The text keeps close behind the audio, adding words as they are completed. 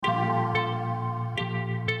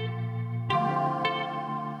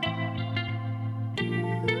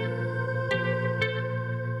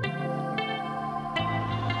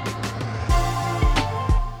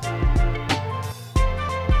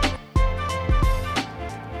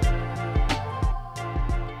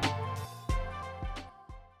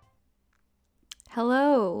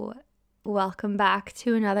Hello, welcome back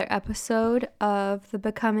to another episode of the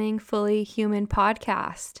Becoming Fully Human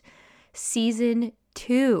podcast, Season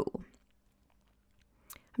 2. I'm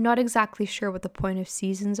not exactly sure what the point of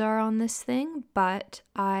seasons are on this thing, but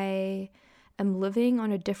I am living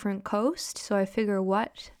on a different coast, so I figure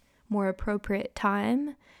what more appropriate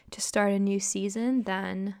time to start a new season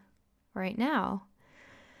than right now.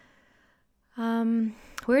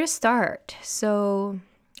 Where to start? So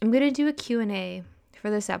I'm going to do a Q&A for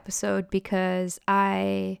this episode because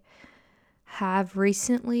I have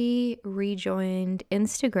recently rejoined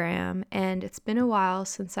Instagram and it's been a while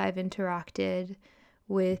since I've interacted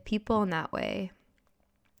with people in that way.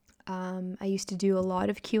 I used to do a lot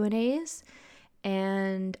of Q&As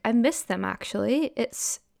and I miss them actually.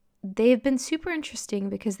 They've been super interesting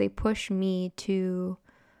because they push me to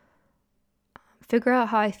figure out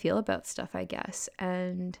how I feel about stuff, I guess.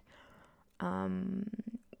 And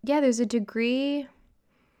there's a degree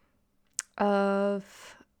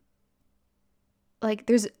of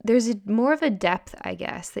there's more of a depth, I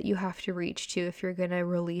guess, that you have to reach to if you're going to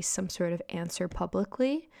release some sort of answer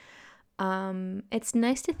publicly. It's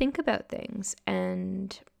nice to think about things,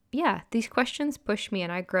 and these questions push me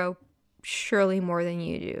and I grow surely more than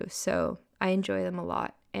you do, so I enjoy them a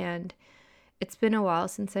lot. And it's been a while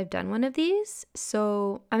since I've done one of these,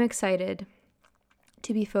 so I'm excited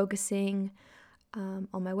to be focusing on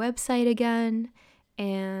my website again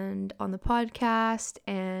and on the podcast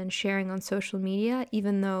and sharing on social media,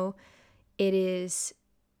 even though it is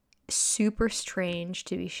super strange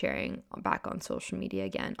to be sharing back on social media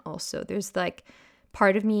again. Also, there's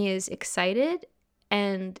part of me is excited,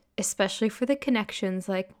 and especially for the connections,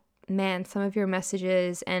 man, some of your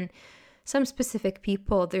messages and some specific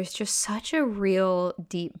people, there's just such a real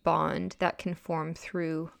deep bond that can form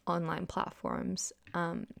through online platforms.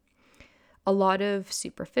 A lot of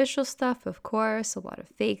superficial stuff, of course, a lot of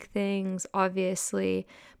fake things, obviously,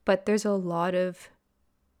 but there's a lot of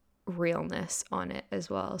realness on it as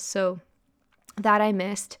well. So that I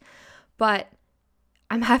missed, but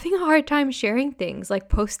I'm having a hard time sharing things, like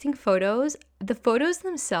posting photos. The photos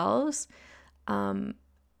themselves,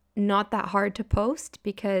 not that hard to post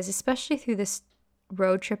because especially through this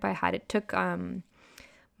road trip I had, it took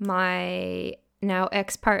my now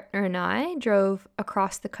ex-partner and I drove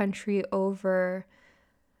across the country over,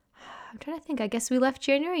 I'm trying to think, I guess we left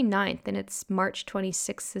January 9th and it's March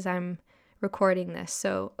 26th as I'm recording this.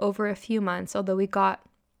 So over a few months, although we got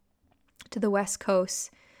to the West Coast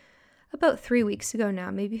about 3 weeks ago now,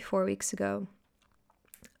 maybe 4 weeks ago.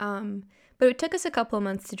 But it took us a couple of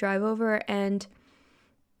months to drive over, and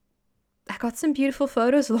I got some beautiful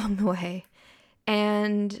photos along the way.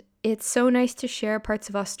 And it's so nice to share parts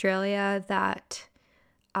of Australia that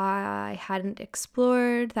I hadn't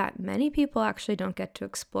explored, that many people actually don't get to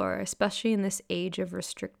explore, especially in this age of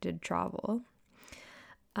restricted travel.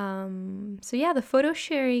 The photo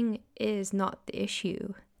sharing is not the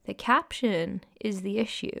issue. The caption is the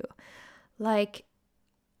issue.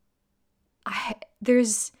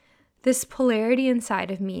 There's this polarity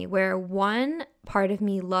inside of me where one part of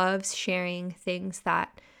me loves sharing things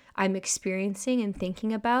that I'm experiencing and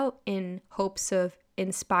thinking about in hopes of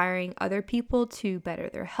inspiring other people to better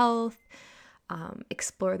their health,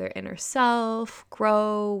 explore their inner self,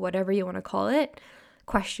 grow, whatever you want to call it,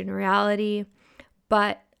 question reality.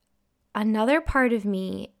 But another part of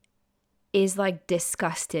me is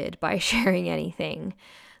disgusted by sharing anything.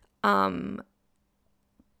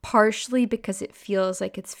 Partially because it feels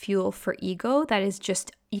like it's fuel for ego. That is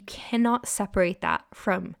just, you cannot separate that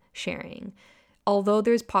from sharing. Although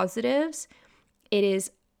there's positives, it is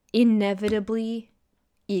inevitably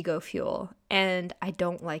ego fuel, and I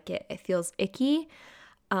don't like it. It feels icky.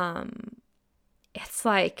 It's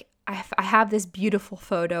like I have this beautiful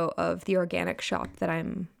photo of the organic shop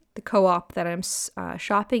the co-op that I'm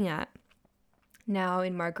shopping at now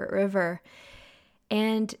in Margaret River,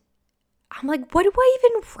 and I'm like, what do I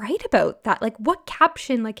even write about that? What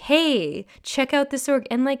caption? Hey, check out this and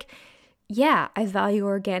I value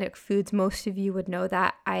organic foods. Most of you would know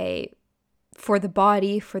that. For the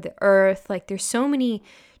body, for the earth, there's so many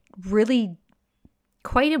really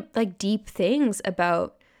quite deep things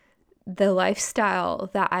about the lifestyle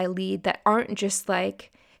that I lead that aren't just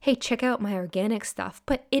hey, check out my organic stuff,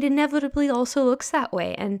 but it inevitably also looks that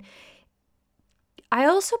way. And I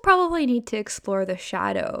also probably need to explore the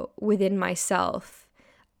shadow within myself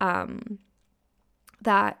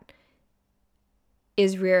that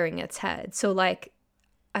is rearing its head. So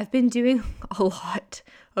I've been doing a lot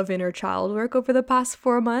of inner child work over the past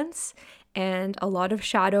 4 months and a lot of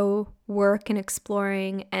shadow work and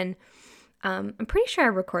exploring. And I'm pretty sure I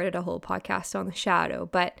recorded a whole podcast on the shadow,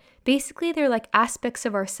 but basically they're like aspects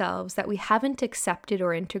of ourselves that we haven't accepted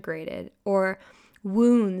or integrated, or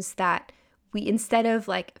wounds that we, instead of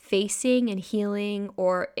like facing and healing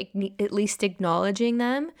or at least acknowledging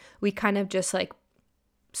them, we kind of just like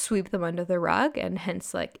sweep them under the rug, and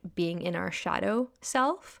hence like being in our shadow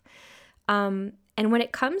self. And when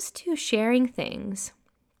it comes to sharing things,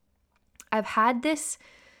 I've had this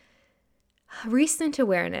recent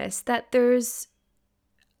awareness that there's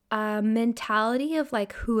a mentality of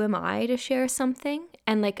like, who am I to share something?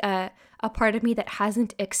 And like a part of me that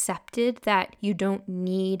hasn't accepted that you don't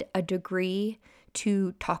need a degree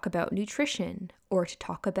to talk about nutrition or to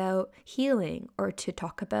talk about healing or to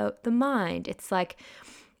talk about the mind. It's like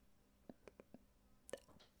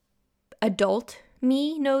adult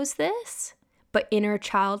me knows this, but inner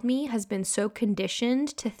child me has been so conditioned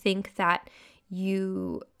to think that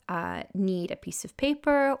you need a piece of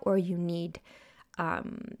paper, or you need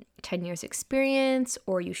 10 years experience,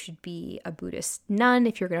 or you should be a Buddhist nun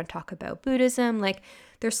if you're going to talk about Buddhism. Like,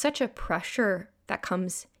 there's such a pressure that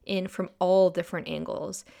comes in from all different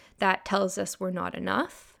angles that tells us we're not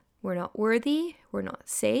enough, we're not worthy, we're not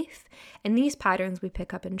safe. And these patterns we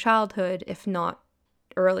pick up in childhood, if not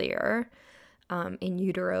earlier, in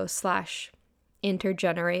utero /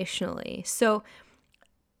 intergenerationally. So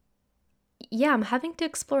yeah, I'm having to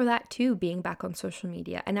explore that too, being back on social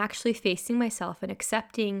media and actually facing myself and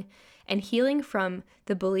accepting and healing from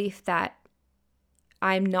the belief that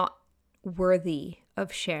I'm not worthy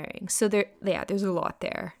of sharing. So there's a lot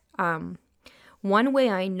there. One way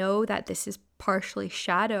I know that this is partially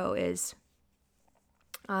shadow is,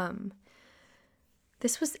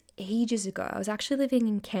 this was ages ago. I was actually living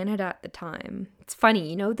in Canada at the time. It's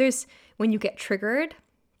funny, when you get triggered,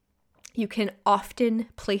 you can often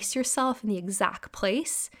place yourself in the exact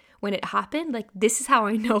place when it happened. Like, this is how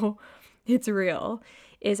I know it's real,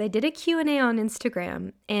 is I did a Q&A on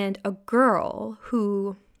Instagram, and a girl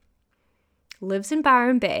who lives in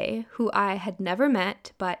Byron Bay, who I had never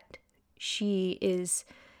met, but she is,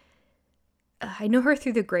 I know her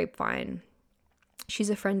through the grapevine. She's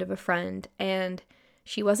a friend of a friend, and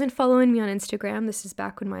she wasn't following me on Instagram. This is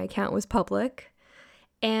back when my account was public.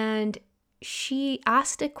 And she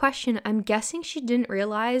asked a question. I'm guessing she didn't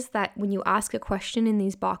realize that when you ask a question in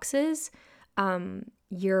these boxes,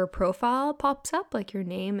 your profile pops up, like your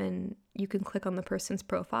name, and you can click on the person's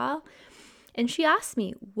profile. And she asked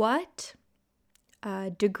me what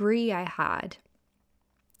degree I had.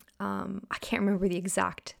 I can't remember the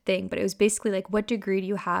exact thing, but it was basically like, what degree do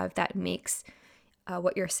you have that makes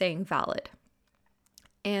what you're saying valid?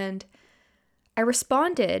 And I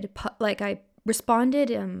responded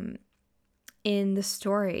in the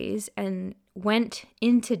stories and went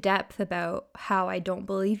into depth about how I don't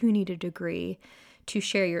believe you need a degree to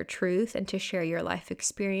share your truth and to share your life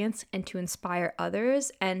experience and to inspire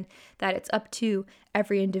others, and that it's up to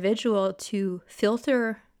every individual to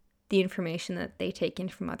filter the information that they take in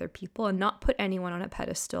from other people and not put anyone on a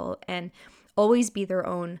pedestal, and always be their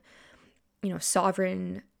own,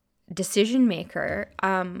 sovereign decision maker,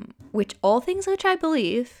 which I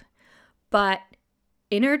believe, but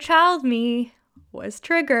inner child me was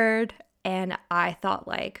triggered, and I thought,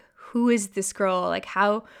 like, who is this girl? Like,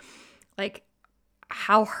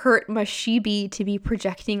 how hurt must she be to be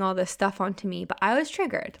projecting all this stuff onto me? But I was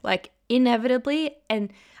triggered, like, inevitably,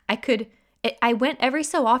 and I went every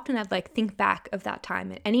so often, I'd like think back of that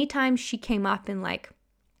time, and anytime she came up in like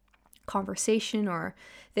conversation or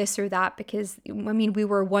this or that, because we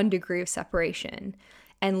were 1 degree of separation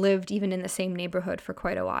and lived even in the same neighborhood for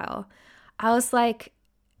quite a while. I was like,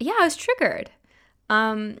 yeah, I was triggered.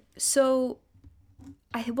 So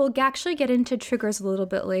I will actually get into triggers a little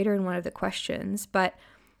bit later in one of the questions, but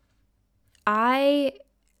there's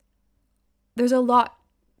a lot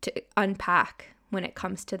to unpack when it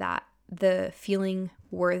comes to that, the feeling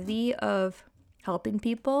worthy of helping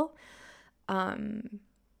people,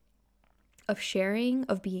 of sharing,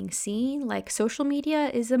 of being seen. Like, social media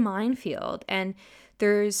is a minefield, and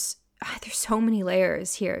there's so many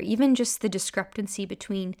layers here. Even just the discrepancy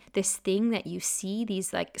between this thing that you see,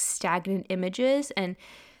 these like stagnant images and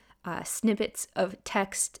snippets of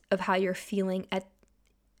text of how you're feeling at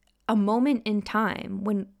a moment in time,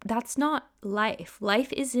 when that's not life.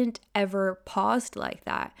 Life isn't ever paused like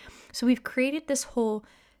that. So we've created this whole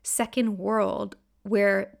second world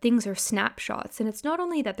where things are snapshots. And it's not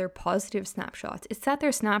only that they're positive snapshots, it's that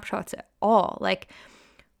they're snapshots at all. Like,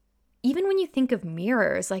 even when you think of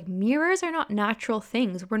mirrors, like, mirrors are not natural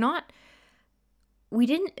things. We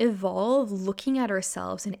didn't evolve looking at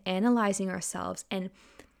ourselves and analyzing ourselves and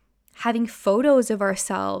having photos of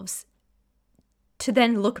ourselves to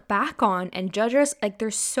then look back on and judge us. Like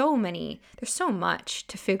there's so much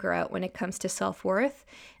to figure out when it comes to self-worth,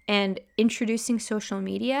 and introducing social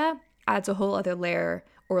media adds a whole other layer,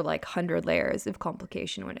 or like 100 layers of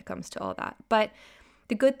complication when it comes to all that. But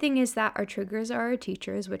the good thing is that our triggers are our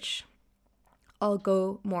teachers, which I'll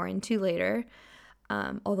go more into later.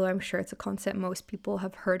 Although I'm sure it's a concept most people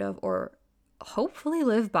have heard of or hopefully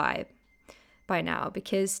live by now,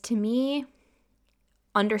 because to me,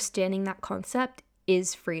 understanding that concept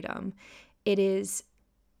is freedom. It's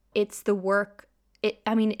the work. It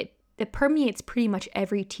permeates pretty much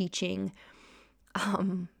every teaching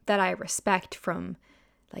that I respect, from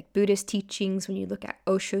like Buddhist teachings, when you look at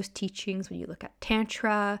Osho's teachings, when you look at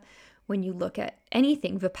Tantra, when you look at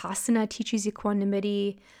anything. Vipassana teaches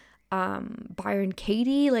equanimity. Byron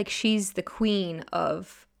Katie, like she's the queen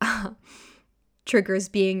of triggers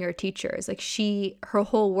being your teachers. Like her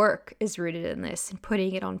whole work is rooted in this, and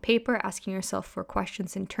putting it on paper, asking yourself for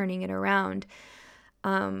questions and turning it around.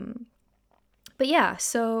 But yeah,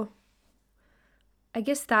 so I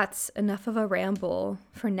guess that's enough of a ramble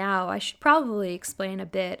for now. I should probably explain a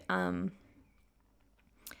bit how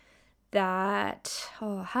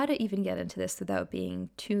to even get into this without being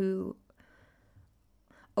too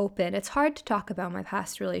open. It's hard to talk about my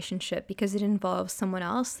past relationship because it involves someone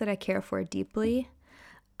else that I care for deeply.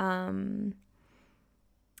 And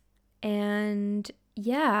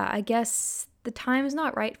yeah, I guess the time's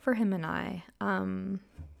not right for him and I.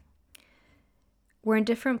 We're in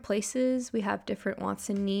different places. We have different wants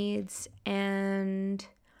and needs, and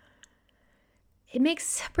it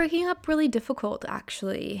makes breaking up really difficult,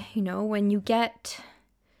 actually. You know, when you get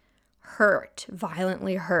hurt,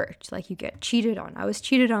 violently hurt, like you get cheated on. I was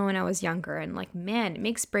cheated on when I was younger, and like, man, it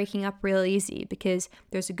makes breaking up real easy because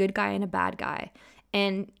there's a good guy and a bad guy.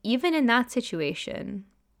 And even in that situation,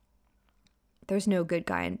 there's no good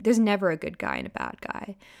guy and there's never a good guy and a bad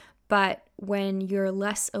guy. But when you're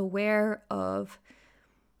less aware of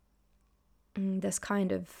this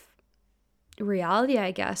kind of reality,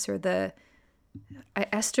 I guess, or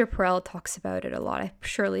Esther Perel talks about it a lot. I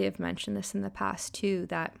surely have mentioned this in the past too,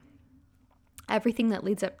 that everything that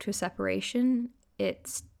leads up to a separation,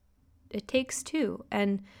 it takes two.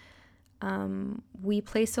 And we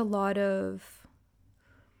place a lot of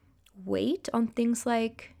weight on things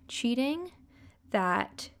like cheating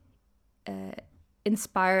that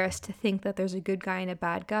inspire us to think that there's a good guy and a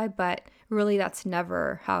bad guy, but really that's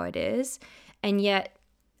never how it is. And yet,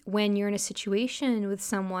 when you're in a situation with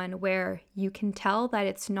someone where you can tell that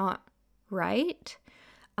it's not right,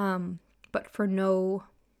 but for no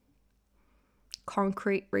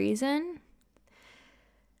concrete reason,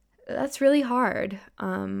 that's really hard.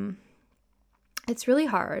 It's really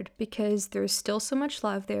hard because there's still so much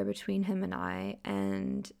love there between him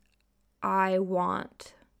and I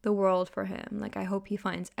want the world for him. Like, I hope he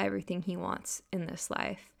finds everything he wants in this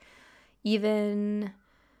life, even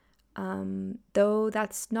though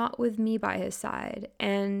that's not with me by his side.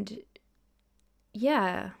 And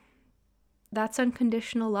yeah, that's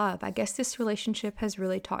unconditional love. I guess this relationship has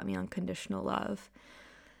really taught me unconditional love.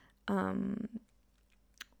 I'll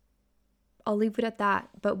leave it at that.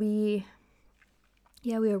 But we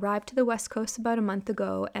arrived to the West Coast about a month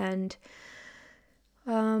ago, and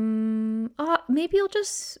maybe I'll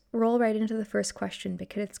just roll right into the first question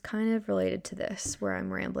because it's kind of related to this where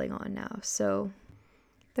I'm rambling on now. So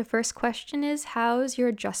the first question is, how's your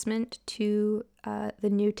adjustment to the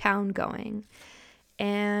new town going?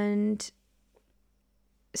 And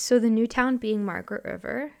so the new town being Margaret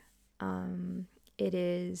River, it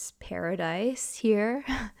is paradise here.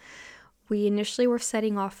 We initially were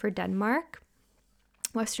setting off for Denmark,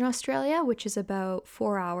 Western Australia, which is about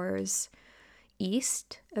 4 hours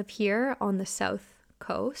east of here on the south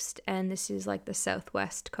coast, and this is like the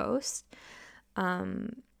southwest coast.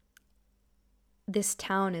 This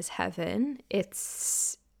town is heaven.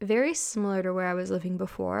 It's very similar to where I was living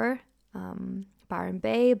before, Byron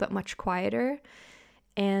Bay, but much quieter.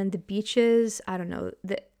 And the beaches, I don't know,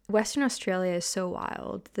 Western Australia is so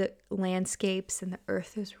wild. The landscapes and the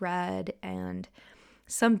earth is red, and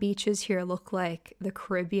some beaches here look like the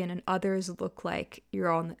Caribbean and others look like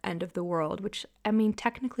you're on the end of the world, which, I mean,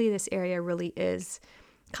 technically this area really is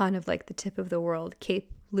kind of like the tip of the world.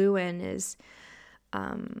 Cape Leeuwin is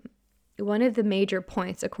one of the major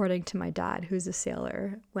points, according to my dad, who's a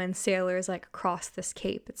sailor. When sailors like cross this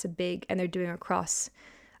cape, it's a big, and they're doing across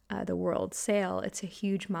the world sail, it's a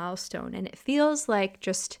huge milestone, and it feels like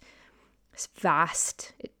just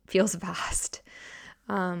vast. It feels vast.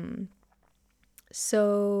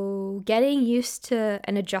 So getting used to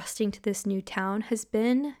and adjusting to this new town has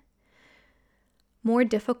been more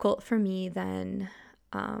difficult for me than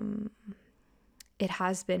it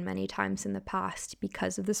has been many times in the past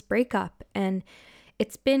because of this breakup. And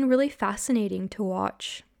it's been really fascinating to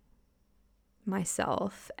watch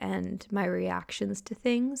myself and my reactions to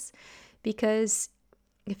things, because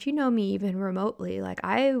if you know me even remotely, like,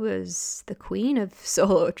 I was the queen of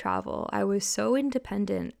solo travel. I was so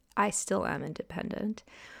independent. I still am independent.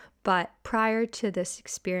 But prior to this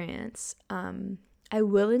experience, I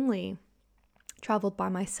willingly traveled by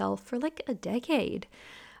myself for like a decade.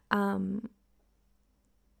 In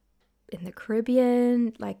the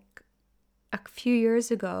Caribbean, like a few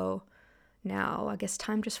years ago now, I guess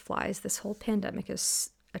time just flies. This whole pandemic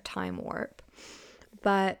is a time warp.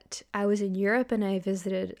 But I was in Europe and I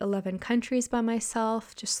visited 11 countries by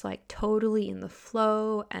myself, just like totally in the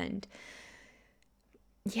flow and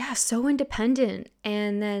yeah, so independent.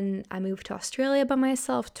 And then I moved to Australia by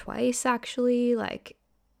myself twice, actually. Like,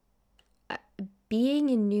 being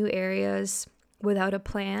in new areas without a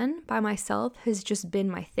plan by myself has just been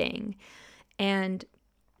my thing. And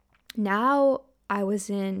now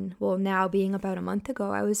now being about a month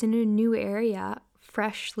ago, I was in a new area,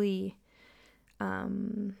 freshly,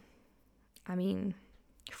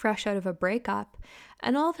 fresh out of a breakup.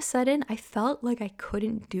 And all of a sudden, I felt like I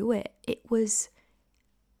couldn't do it. It was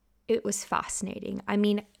fascinating. I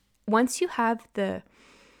mean, once you have the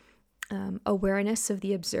awareness of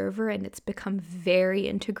the observer and it's become very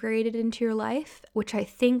integrated into your life, which I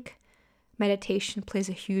think meditation plays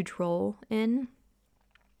a huge role in.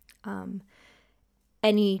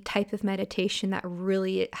 Any type of meditation that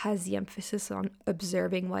really has the emphasis on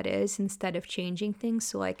observing what is instead of changing things.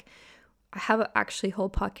 So like, I have actually a whole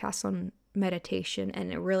podcast on meditation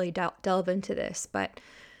and it really delve into this, but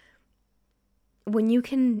when you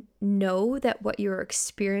can know that what you're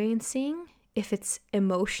experiencing, if it's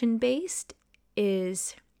emotion based,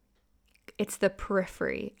 it's the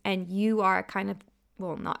periphery, and you are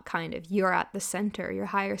you're at the center. Your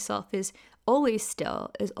higher self is always still,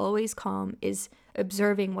 is always calm, is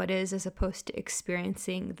observing what is, as opposed to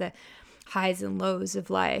experiencing the highs and lows of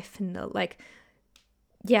life and the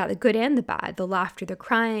good and the bad, the laughter, the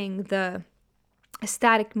crying, the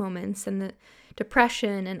ecstatic moments, and the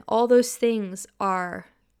depression, and all those things are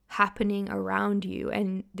happening around you,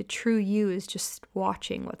 and the true you is just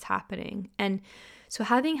watching what's happening. And so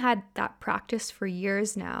having had that practice for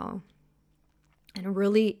years now and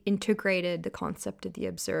really integrated the concept of the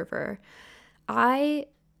observer, I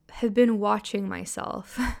have been watching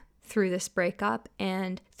myself through this breakup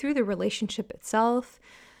and through the relationship itself,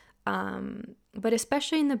 but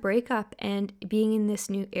especially in the breakup and being in this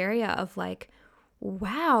new area of like,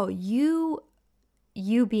 wow, you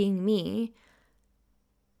being me,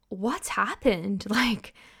 what's happened?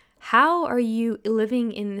 Like, how are you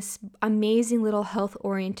living in this amazing little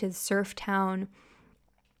health-oriented surf town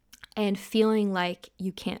and feeling like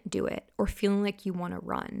you can't do it, or feeling like you want to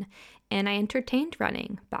run? And I entertained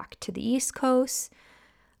running back to the East Coast,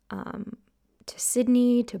 to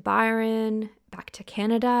Sydney, to Byron, back to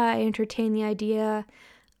Canada. I entertained the idea.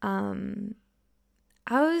 I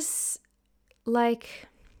was like,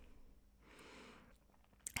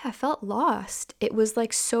 I felt lost. It was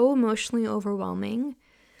like so emotionally overwhelming.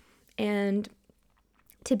 And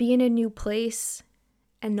to be in a new place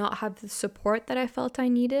and not have the support that I felt I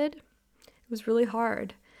needed, it was really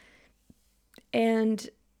hard. And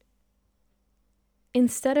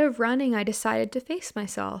instead of running, I decided to face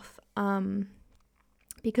myself,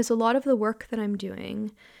 because a lot of the work that I'm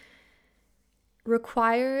doing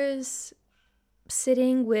requires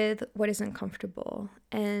sitting with what is uncomfortable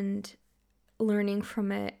and learning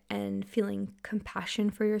from it and feeling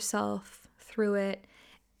compassion for yourself through it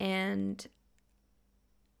and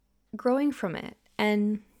growing from it.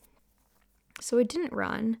 And so I didn't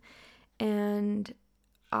run, and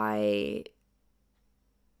I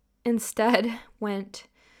instead went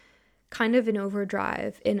kind of in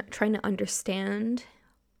overdrive in trying to understand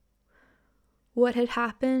what had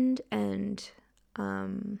happened and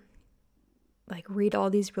like read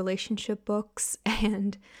all these relationship books,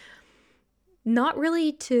 and not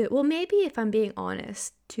really maybe if I'm being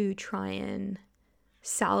honest, to try and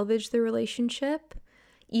salvage the relationship,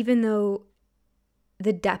 even though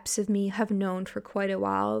the depths of me have known for quite a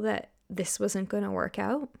while that this wasn't going to work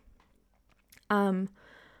out.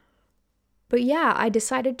 But yeah, I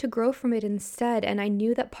decided to grow from it instead, and I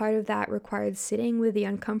knew that part of that required sitting with the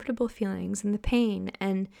uncomfortable feelings and the pain.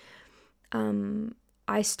 And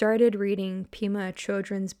I started reading Pema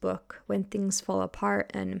Chodron's book, When Things Fall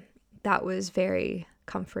Apart, and that was very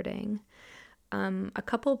comforting. A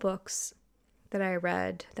couple books that I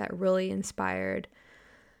read that really inspired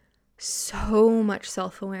so much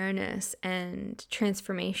self-awareness and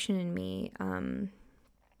transformation in me.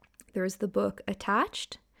 there's the book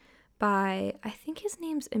Attached by, I think his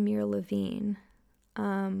name's Amir Levine.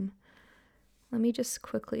 Let me just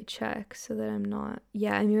quickly check so that I'm not,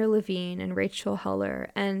 Amir Levine and Rachel Heller,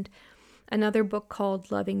 and another book called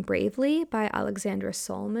Loving Bravely by Alexandra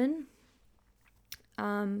Solomon.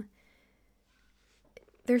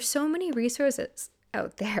 There's so many resources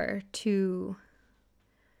out there to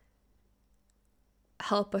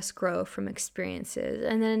help us grow from experiences.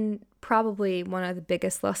 And then probably one of the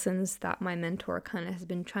biggest lessons that my mentor kind of has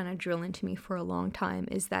been trying to drill into me for a long time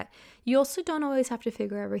is that you also don't always have to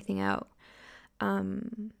figure everything out.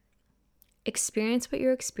 Experience what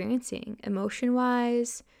you're experiencing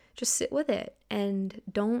emotion-wise. Just sit with it and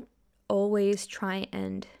don't always try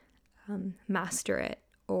and master it.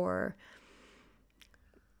 Or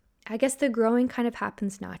I guess the growing kind of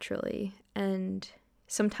happens naturally, and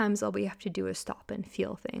sometimes all we have to do is stop and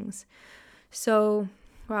feel things. So,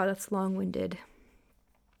 wow, that's long-winded,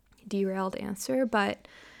 derailed answer. But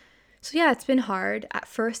so yeah, it's been hard. At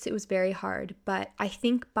first it was very hard, but I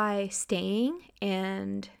think by staying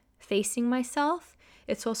and facing myself,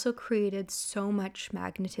 it's also created so much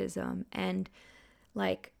magnetism, and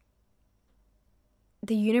like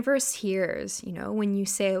the universe hears, when you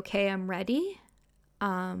say, okay, I'm ready.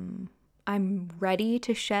 I'm ready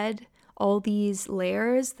to shed all these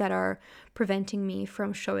layers that are preventing me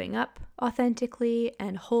from showing up authentically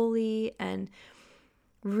and wholly and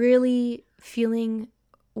really feeling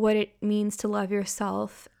what it means to love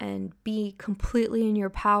yourself and be completely in your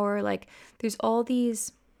power. Like, there's all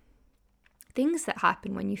these things that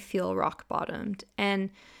happen when you feel rock bottomed, and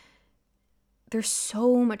there's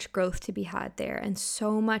so much growth to be had there, and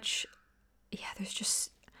so much,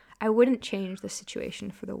 I wouldn't change the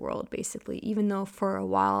situation for the world, basically, even though for a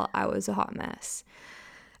while I was a hot mess.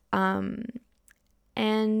 And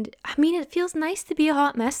I mean, it feels nice to be a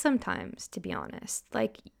hot mess sometimes, to be honest.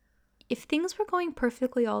 Like, if things were going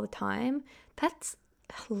perfectly all the time, that's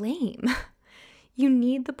lame. You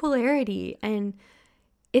need the polarity. And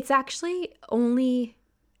it's actually only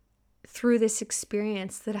through this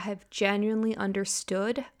experience that I have genuinely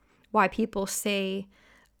understood why people say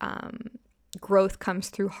growth comes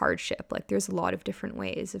through hardship. Like, there's a lot of different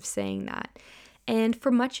ways of saying that. And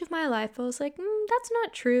for much of my life, I was like, that's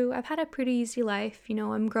not true. I've had a pretty easy life.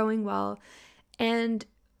 I'm growing well. And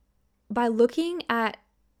by looking at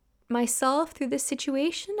myself through this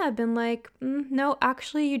situation, I've been like, no,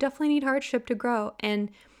 actually, you definitely need hardship to grow. And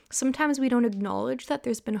sometimes we don't acknowledge that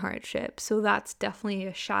there's been hardship. So that's definitely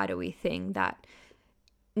a shadowy thing that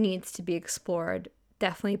needs to be explored,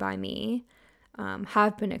 definitely by me.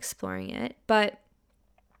 Have been exploring it. But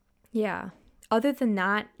yeah, other than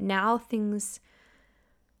that, now things,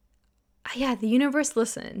 the universe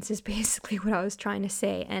listens is basically what I was trying to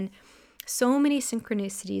say. And so many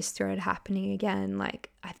synchronicities started happening again. Like,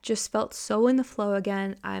 I've just felt so in the flow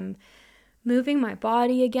again. I'm moving my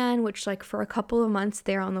body again, which, like, for a couple of months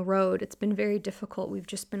there on the road, it's been very difficult. We've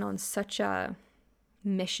just been on such a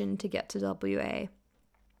mission to get to WA.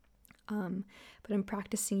 But I'm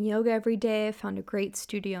practicing yoga every day. I found a great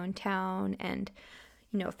studio in town, and,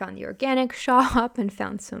 found the organic shop and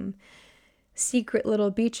found some secret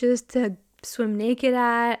little beaches to swim naked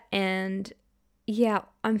at. And yeah,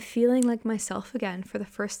 I'm feeling like myself again for the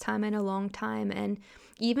first time in a long time. And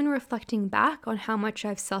even reflecting back on how much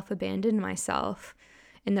I've self-abandoned myself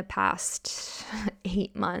in the past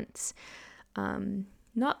 8 months,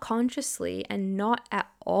 not consciously and not at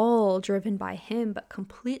all driven by him, but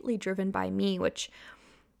completely driven by me, which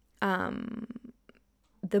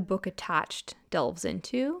the book Attached delves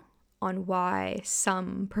into, on why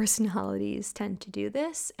some personalities tend to do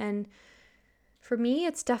this. And for me,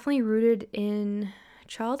 it's definitely rooted in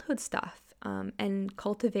childhood stuff, and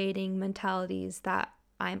cultivating mentalities that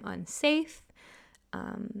I'm unsafe,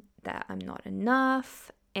 that I'm not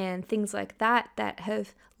enough, and things like that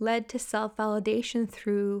have led to self-validation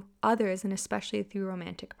through others, and especially through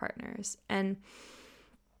romantic partners. And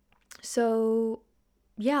so,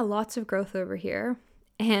 yeah, lots of growth over here.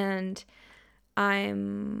 And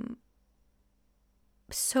I'm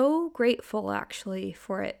so grateful, actually,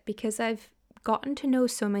 for it, because I've gotten to know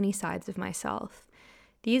so many sides of myself.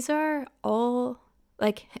 These are all,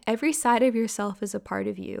 like, every side of yourself is a part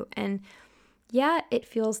of you. And yeah, it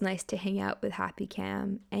feels nice to hang out with Happy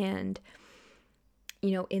Cam and,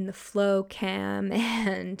 in the Flow Cam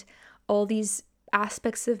and all these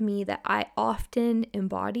aspects of me that I often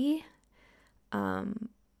embody.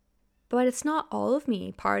 But it's not all of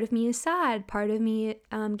me. Part of me is sad. Part of me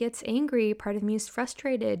gets angry. Part of me is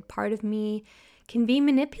frustrated. Part of me can be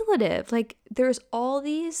manipulative. Like, there's all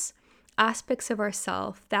these aspects of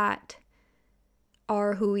ourselves that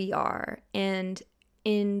are who we are. And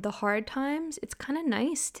in the hard times, it's kind of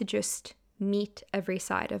nice to just meet every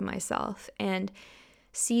side of myself and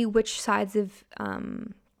see which sides of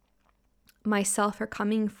myself are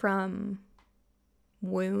coming from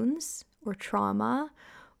wounds or trauma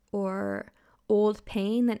or old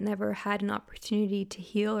pain that never had an opportunity to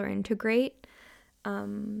heal or integrate.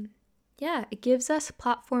 It gives us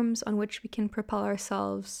platforms on which we can propel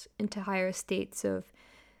ourselves into higher states of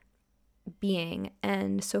being.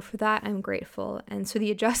 And so for that, I'm grateful. And so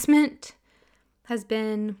the adjustment has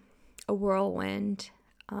been a whirlwind,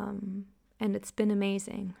 and it's been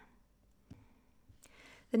amazing.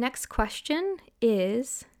 The next question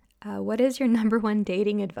is, what is your number one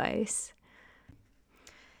dating advice?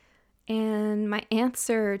 And my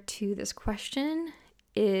answer to this question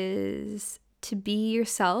is to be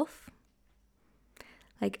yourself,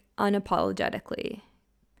 like unapologetically.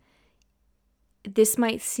 This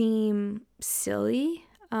might seem silly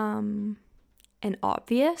and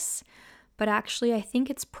obvious, but actually I think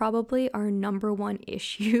it's probably our number one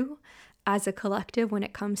issue as a collective when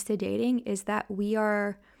it comes to dating, is that we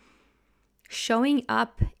are showing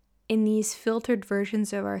up in these filtered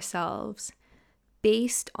versions of ourselves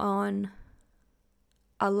based on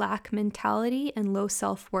a lack mentality and low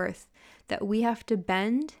self-worth that we have to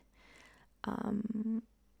bend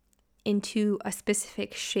into a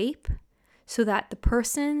specific shape so that the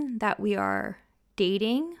person that we are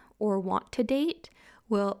dating or want to date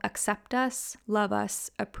will accept us, love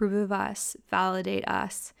us, approve of us, validate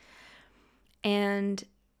us. And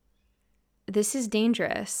this is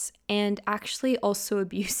dangerous and actually also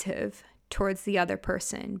abusive towards the other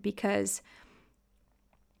person, because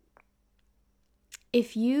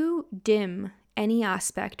if you dim any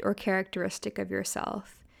aspect or characteristic of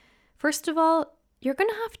yourself, first of all, you're going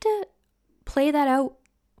to have to play that out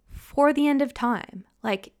for the end of time.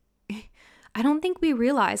 Like, I don't think we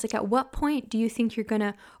realize, like, at what point do you think you're going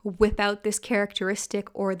to whip out this characteristic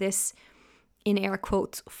or this, in air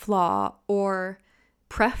quotes, flaw or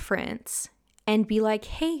preference and be like,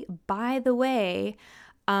 hey, by the way,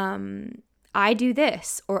 I do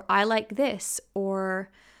this, or I like this,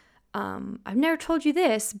 or I've never told you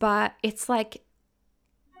this, but it's like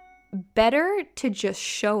better to just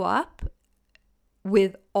show up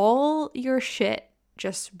with all your shit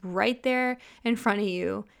just right there in front of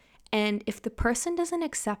you. And if the person doesn't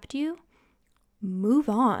accept you, move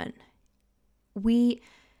on.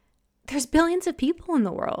 There's billions of people in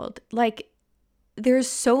the world. Like, there's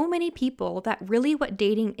so many people that really what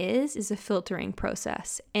dating is a filtering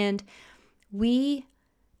process. And we,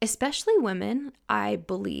 especially women, I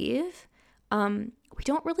believe, we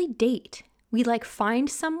don't really date. We like find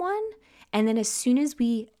someone, and then as soon as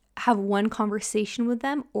we have one conversation with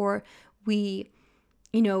them, or we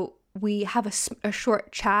have a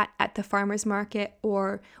short chat at the farmer's market,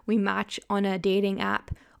 or we match on a dating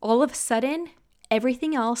app, all of a sudden,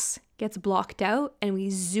 everything else gets blocked out and we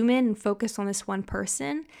zoom in and focus on this one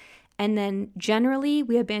person. And then generally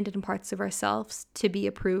we abandon parts of ourselves to be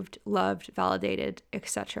approved, loved, validated,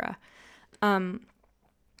 etc. And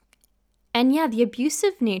yeah, the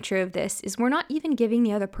abusive nature of this is we're not even giving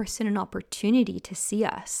the other person an opportunity to see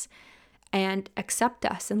us and accept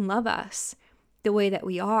us and love us the way that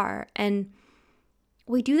we are. And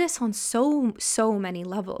we do this on so many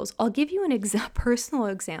levels. I'll give you an personal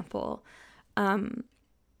example.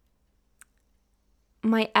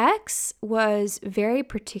 My ex was very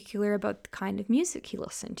particular about the kind of music he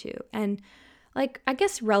listened to. And like, I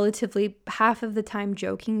guess relatively half of the time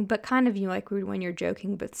joking, but kind of, like when you're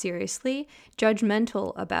joking, but seriously,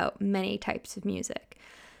 judgmental about many types of music.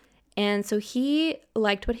 And so he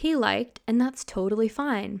liked what he liked, and that's totally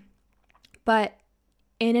fine. But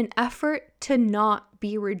in an effort to not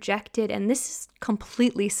be rejected, and this is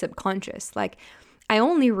completely subconscious, like I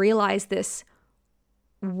only realized this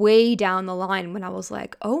way down the line when I was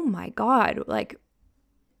like, oh my God, like,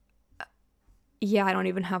 yeah, I don't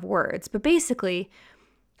even have words. But basically,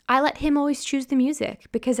 I let him always choose the music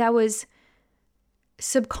because I was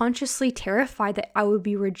subconsciously terrified that I would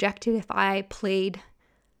be rejected if I played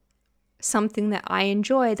something that I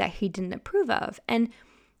enjoyed that he didn't approve of. And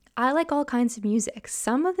I like all kinds of music.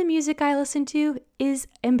 Some of the music I listen to is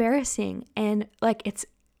embarrassing, and like, it's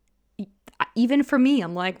even for me,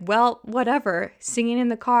 I'm like, well, whatever. Singing in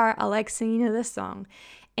the car, I like singing to this song.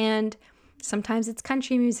 And sometimes it's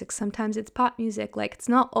country music, sometimes it's pop music. Like, it's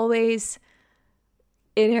not always,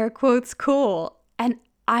 in air quotes, cool. And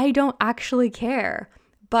I don't actually care.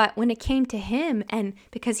 But when it came to him, and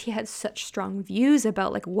because he had such strong views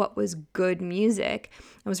about like what was good music,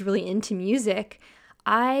 I was really into music,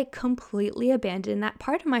 I completely abandoned that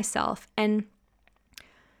part of myself. And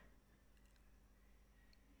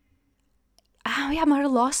I'm at a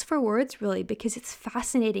loss for words, really, because it's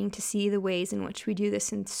fascinating to see the ways in which we do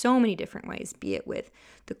this in so many different ways, be it with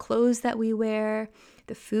the clothes that we wear,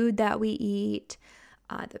 the food that we eat,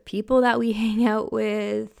 the people that we hang out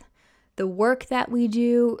with, the work that we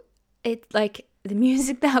do, it's like the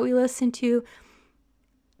music that we listen to.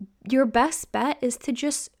 Your best bet is to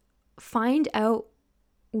just find out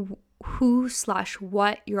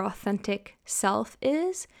who/what your authentic self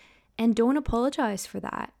is, and don't apologize for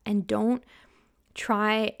that, and don't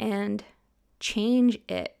try and change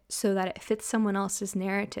it so that it fits someone else's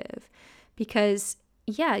narrative. Because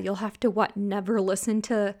yeah, you'll have to never listen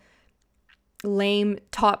to lame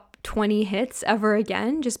top 20 hits ever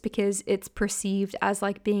again just because it's perceived as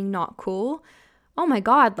like being not cool. Oh my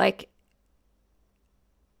god, like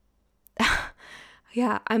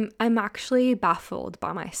yeah, I'm actually baffled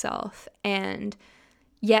by myself, and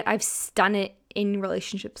yet I've done it in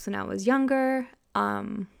relationships when I was younger,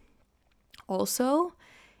 also,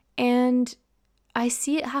 and I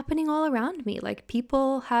see it happening all around me. Like,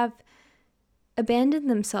 people have abandoned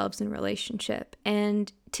themselves in relationship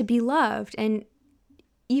and to be loved, and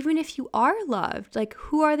even if you are loved, like,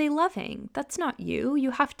 who are they loving? That's not you.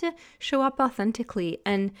 You have to show up authentically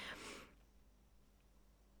and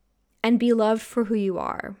be loved for who you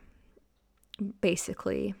are,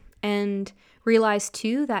 basically. And realize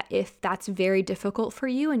too that if that's very difficult for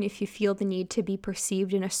you, and if you feel the need to be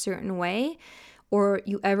perceived in a certain way, or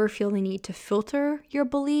you ever feel the need to filter your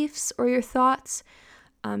beliefs or your thoughts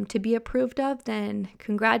to be approved of, then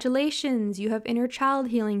congratulations, you have inner child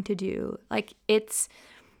healing to do. Like, it's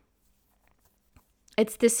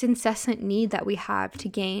this incessant need that we have to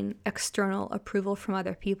gain external approval from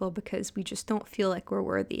other people because we just don't feel like we're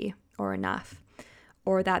worthy or enough,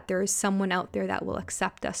 or that there is someone out there that will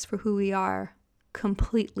accept us for who we are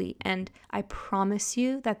completely. And I promise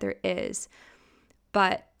you that there is.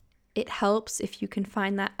 But it helps if you can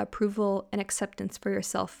find that approval and acceptance for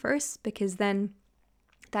yourself first, because then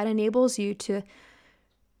that enables you to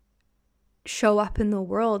show up in the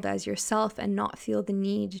world as yourself and not feel the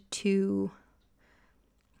need to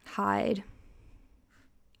hide.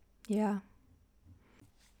 Yeah.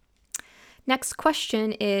 Next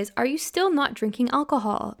question is, are you still not drinking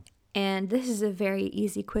alcohol? And this is a very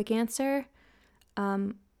easy, quick answer.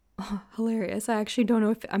 Hilarious. I actually don't know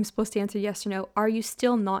if I'm supposed to answer yes or no. Are you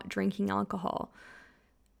still not drinking alcohol?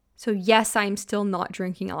 So yes, I'm still not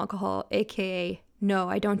drinking alcohol, aka no,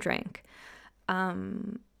 I don't drink.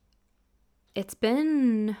 It's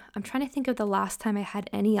been, I'm trying to think of the last time I had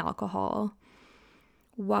any alcohol.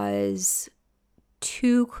 Was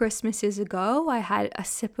 2 Christmases ago. I had a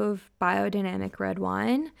sip of biodynamic red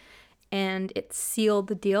wine, and it sealed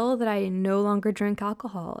the deal that I no longer drink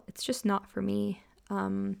alcohol. It's just not for me.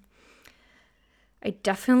 I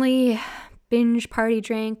definitely binge party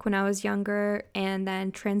drank when I was younger, and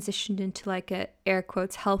then transitioned into like a air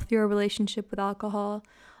quotes healthier relationship with alcohol,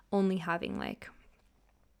 only having like,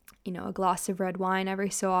 a glass of red wine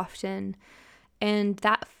every so often. And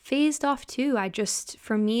that phased off too.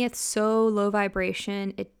 For me, it's so low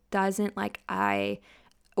vibration. It doesn't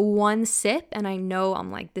one sip and I know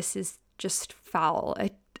I'm like, this is just foul.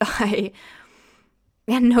 I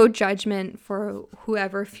and no judgment for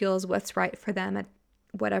whoever feels what's right for them at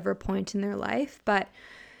whatever point in their life. But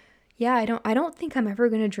yeah, I don't think I'm ever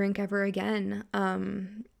going to drink ever again.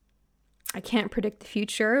 I can't predict the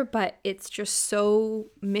future, but it's just so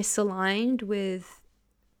misaligned with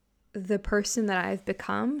the person that I've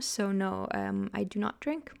become. So no, I do not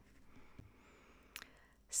drink.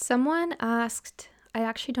 Someone asked, I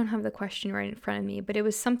actually don't have the question right in front of me, but it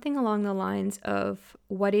was something along the lines of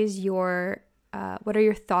what are your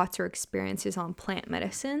thoughts or experiences on plant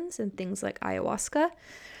medicines and things like ayahuasca?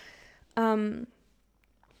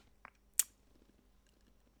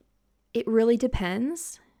 It really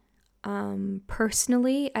depends.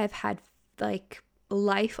 Personally, I've had like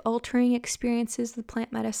life-altering experiences with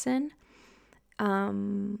plant medicine.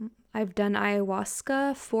 I've done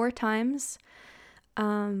ayahuasca 4 times.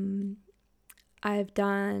 I've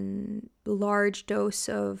done large dose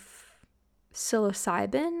of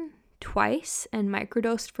psilocybin twice and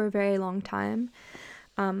microdosed for a very long time.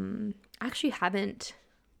 I actually haven't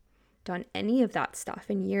done any of that stuff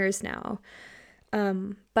in years now.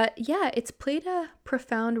 But yeah, it's played a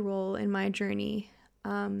profound role in my journey.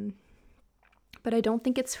 But I don't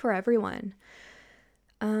think it's for everyone.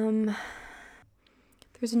 There's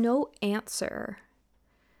no answer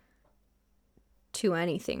to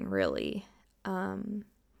anything, really. And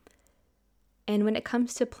when it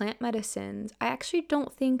comes to plant medicines, I actually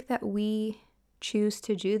don't think that we choose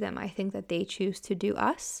to do them. I think that they choose to do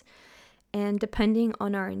us. And depending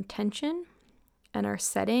on our intention and our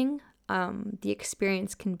setting, The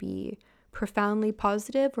experience can be profoundly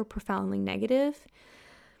positive or profoundly negative.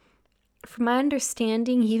 From my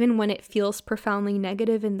understanding, even when it feels profoundly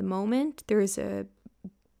negative in the moment, there's a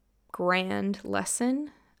grand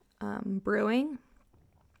lesson brewing.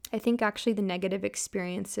 I think actually the negative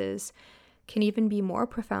experiences can even be more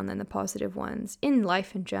profound than the positive ones in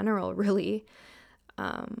life in general, really.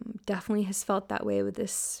 Definitely has felt that way with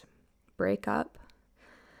this breakup.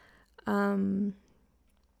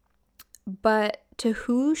 But to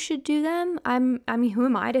who should do them? I mean, who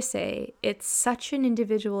am I to say? It's such an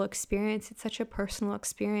individual experience. It's such a personal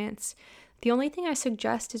experience. The only thing I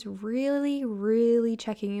suggest is really, really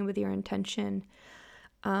checking in with your intention.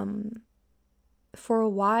 For a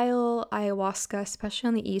while, ayahuasca, especially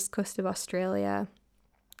on the east coast of Australia,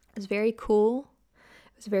 was very cool.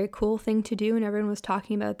 It was a very cool thing to do, and everyone was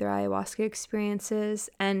talking about their ayahuasca experiences.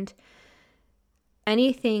 And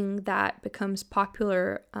anything that becomes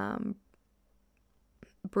popular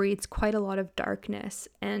breeds quite a lot of darkness.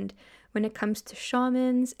 And when it comes to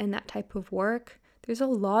shamans and that type of work, there's a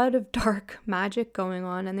lot of dark magic going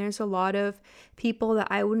on, and there's a lot of people that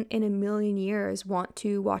I wouldn't in a million years want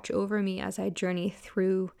to watch over me as I journey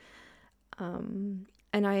through an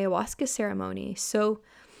ayahuasca ceremony. So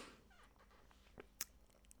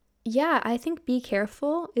yeah, I think be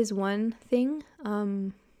careful is one thing.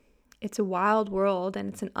 It's a wild world,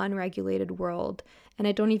 and it's an unregulated world, and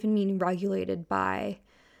I don't even mean regulated by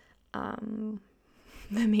the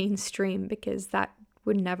mainstream, because that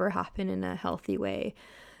would never happen in a healthy way.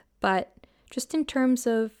 But just in terms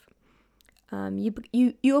of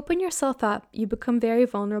you open yourself up, you become very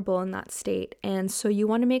vulnerable in that state, and so you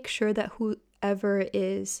want to make sure that whoever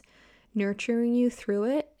is nurturing you through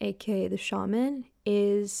it, aka the shaman,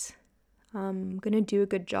 is gonna do a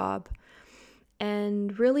good job.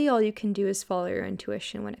 And really all you can do is follow your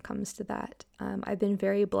intuition when it comes to that. I've been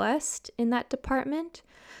very blessed in that department.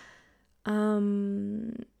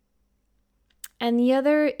 And the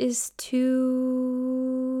other is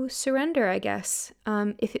to surrender, I guess.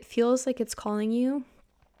 If it feels like it's calling you,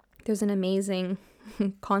 there's an amazing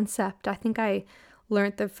concept. I think I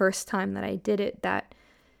learned the first time that I did it, that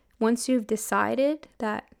once you've decided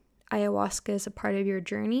that ayahuasca is a part of your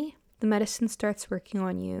journey, the medicine starts working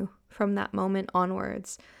on you from that moment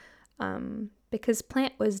onwards. Because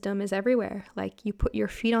plant wisdom is everywhere. Like, you put your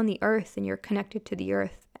feet on the earth and you're connected to the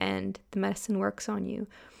earth, and the medicine works on you.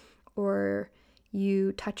 Or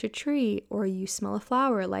you touch a tree, or you smell a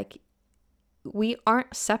flower. Like, we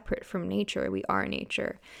aren't separate from nature. We are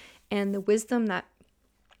nature. And the wisdom that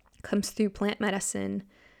comes through plant medicine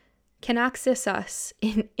can access us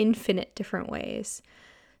in infinite different ways.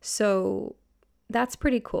 So that's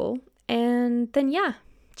pretty cool. And then, yeah,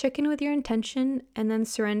 check in with your intention and then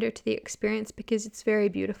surrender to the experience, because it's very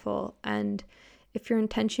beautiful. And if your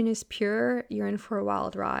intention is pure, you're in for a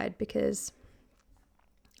wild ride, because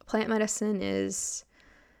plant medicine is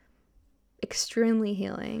extremely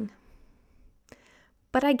healing.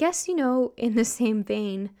 But I guess, in the same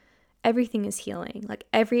vein, everything is healing. Like,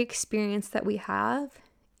 every experience that we have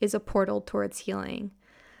is a portal towards healing.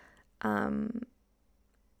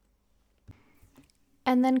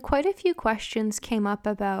 And then quite a few questions came up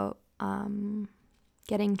about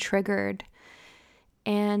getting triggered.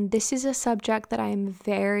 And this is a subject that I'm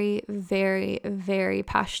very, very, very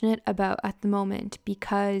passionate about at the moment,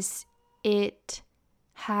 because it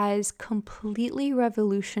has completely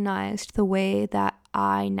revolutionized the way that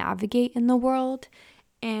I navigate in the world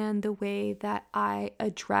and the way that I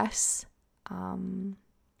address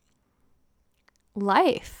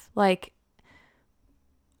life. Like,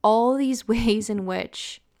 all these ways in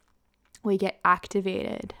which we get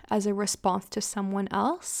activated as a response to someone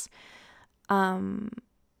else.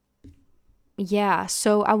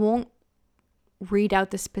 So I won't read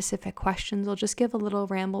out the specific questions. I'll just give a little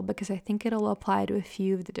ramble, because I think it'll apply to a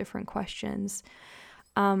few of the different questions.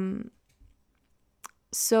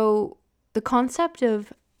 So the concept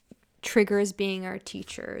of triggers being our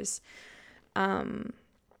teachers,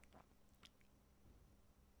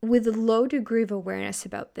 with a low degree of awareness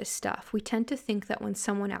about this stuff, we tend to think that when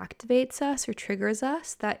someone activates us or triggers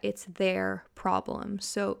us, that it's their problem.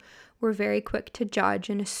 So we're very quick to judge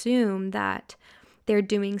and assume that they're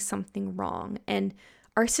doing something wrong. And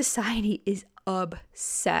our society is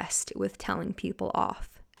obsessed with telling people off,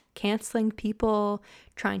 canceling people,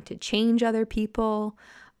 trying to change other people.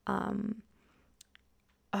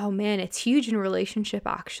 Oh man, it's huge in relationship,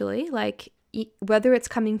 actually. Like, whether it's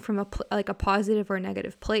coming from a positive or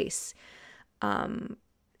negative place,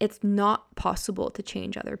 it's not possible to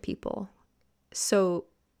change other people. So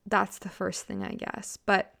that's the first thing, I guess.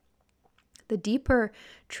 But the deeper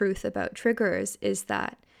truth about triggers is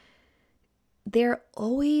that they're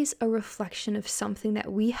always a reflection of something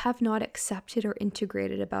that we have not accepted or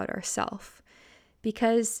integrated about ourselves.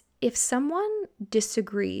 Because if someone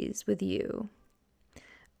disagrees with you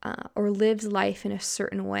or lives life in a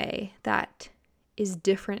certain way that is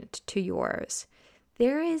different to yours,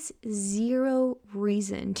 there is zero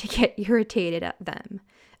reason to get irritated at them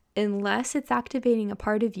unless it's activating a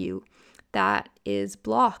part of you that is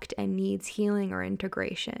blocked and needs healing or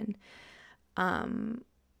integration.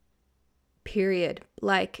 Period.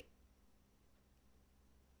 Like,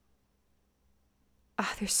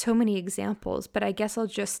 there's so many examples, but I guess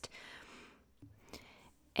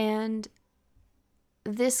and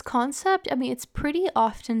this concept, I mean, it's pretty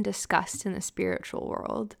often discussed in the spiritual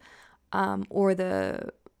world, or the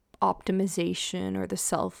optimization or the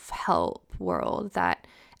self-help world, that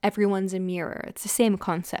everyone's a mirror. It's the same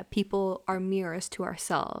concept. People are mirrors to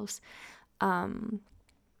ourselves.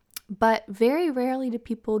 But very rarely do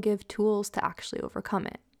people give tools to actually overcome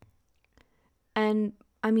it. And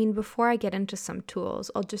I mean, before I get into some tools,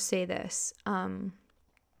 I'll just say this.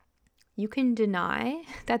 You can deny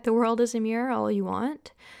that the world is a mirror all you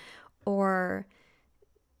want, or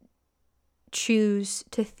choose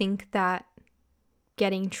to think that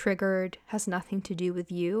getting triggered has nothing to do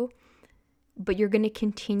with you, but you're going to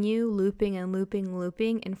continue looping and looping and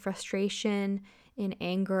looping in frustration, in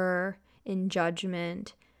anger, in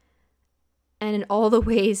judgment, and in all the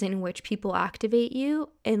ways in which people activate you,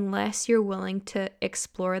 unless you're willing to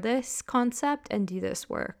explore this concept and do this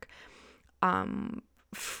work.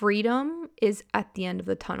 Freedom is at the end of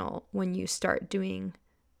the tunnel when you start doing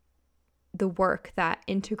the work that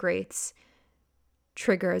integrates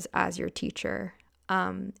triggers as your teacher.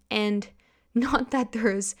 And not that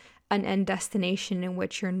there's an end destination in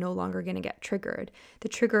which you're no longer going to get triggered. The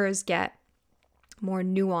triggers get more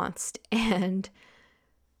nuanced and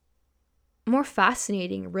more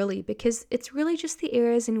fascinating, really, because it's really just the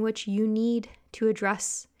areas in which you need to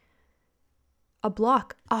address a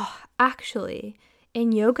block. Actually,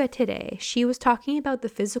 in yoga today, she was talking about the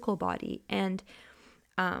physical body, and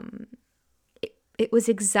it was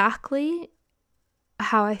exactly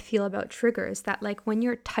how I feel about triggers, that like when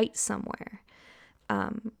you're tight somewhere,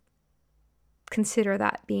 consider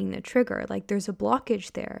that being the trigger. Like there's a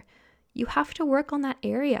blockage there. You have to work on that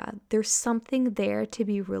area. There's something there to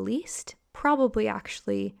be released, probably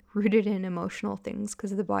actually rooted in emotional things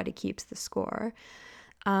because the body keeps the score.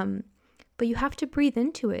 But you have to breathe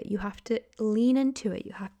into it. You have to lean into it.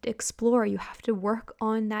 You have to explore. You have to work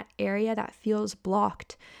on that area that feels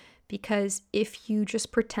blocked. Because if you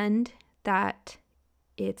just pretend that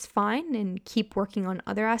it's fine and keep working on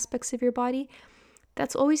other aspects of your body,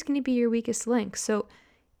 that's always going to be your weakest link. So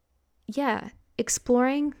yeah,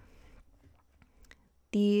 exploring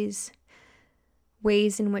these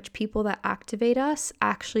ways in which people that activate us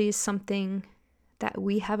actually is something that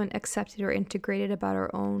we haven't accepted or integrated about our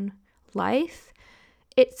own life.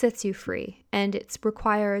 It sets you free, and it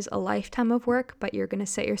requires a lifetime of work, but you're going to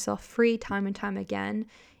set yourself free time and time again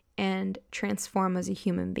and transform as a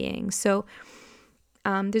human being. So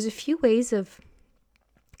there's a few ways of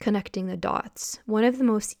connecting the dots. One of the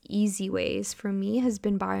most easy ways for me has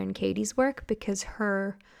been Byron Katie's work, because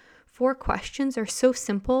her 4 questions are so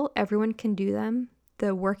simple. Everyone can do them.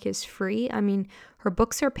 The work is free. I mean, her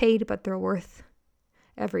books are paid, but they're worth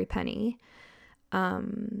every penny.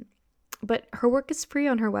 But her work is free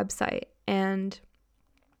on her website, and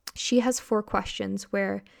she has 4 questions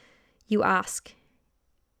where you ask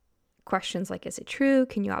questions like, is it true?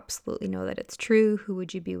 Can you absolutely know that it's true? Who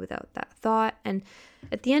would you be without that thought? And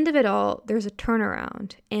at the end of it all, there's a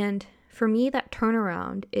turnaround. And for me, that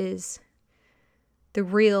turnaround is the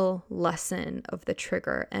real lesson of the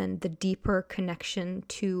trigger and the deeper connection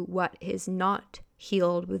to what is not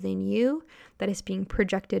healed within you that is being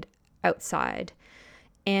projected outside.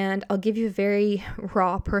 And I'll give you a very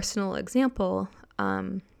raw personal example.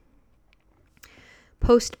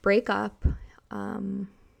 Post-breakup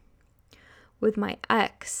with my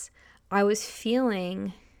ex, I was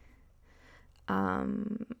feeling,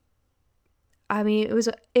 it was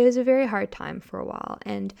a very hard time for a while.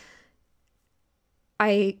 And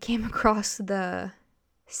I came across the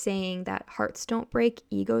saying that hearts don't break,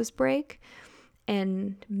 egos break.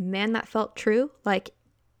 And man, that felt true. Like,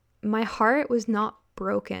 my heart was not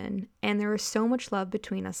broken, and there was so much love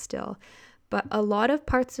between us still, but a lot of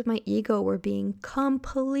parts of my ego were being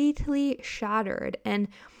completely shattered. And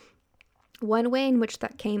one way in which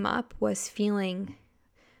that came up was feeling,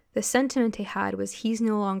 the sentiment I had was, he's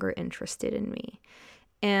no longer interested in me.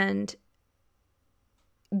 And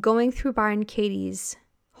going through Byron Katie's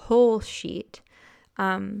whole sheet,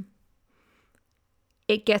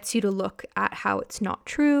 it gets you to look at how it's not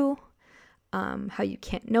true. how you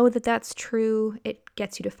can't know that that's true. It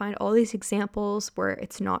gets you to find all these examples where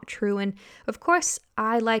it's not true. And of course,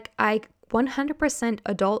 I 100%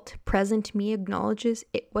 adult present me acknowledges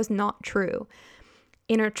it was not true.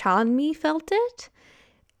 Inner child me felt it,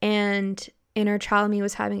 and inner child me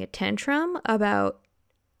was having a tantrum about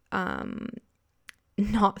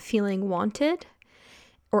not feeling wanted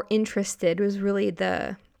or interested was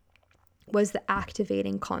the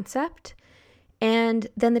activating concept. And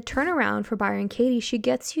then the turnaround for Byron Katie, she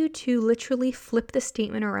gets you to literally flip the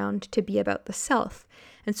statement around to be about the self.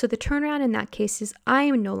 And so the turnaround in that case is, I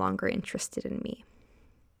am no longer interested in me.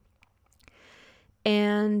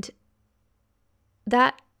 And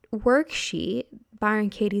that worksheet, Byron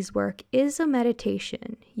Katie's work, is a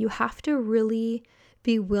meditation. You have to really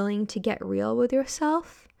be willing to get real with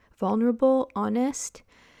yourself, vulnerable, honest,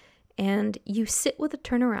 and you sit with a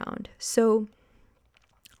turnaround. So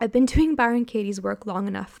I've been doing Byron Katie's work long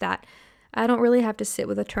enough that I don't really have to sit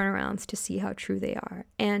with the turnarounds to see how true they are.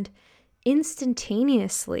 And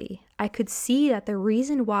instantaneously, I could see that the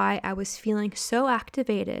reason why I was feeling so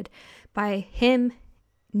activated by him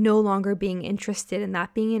no longer being interested, and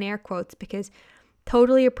that being in air quotes because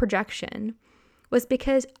totally a projection, was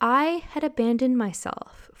because I had abandoned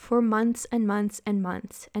myself for months and months and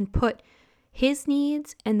months and put his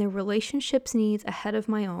needs and the relationship's needs ahead of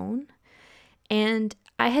my own. And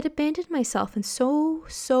I had abandoned myself in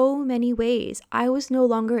so many ways. I was no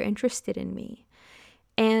longer interested in me.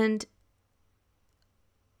 And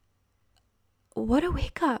what a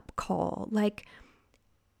wake-up call. Like,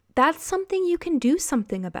 that's something you can do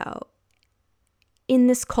something about. In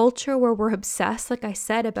this culture where we're obsessed, like I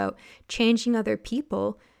said, about changing other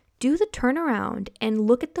people, do the turnaround and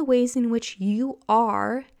look at the ways in which you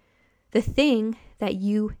are the thing that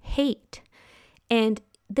you hate. And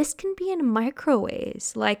this can be in micro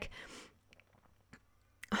ways. Like,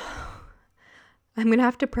 I'm going to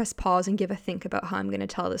have to press pause and give a think about how I'm going to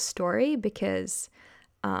tell this story because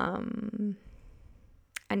I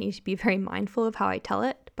need to be very mindful of how I tell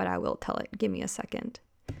it, but I will tell it. Give me a second.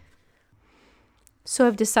 So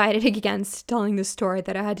I've decided against telling the story,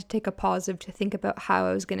 that I had to take a pause to think about how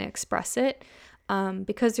I was going to express it,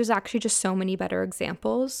 because there's actually just so many better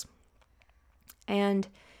examples. And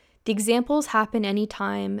the examples happen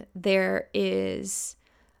anytime there is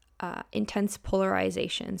intense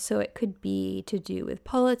polarization. So it could be to do with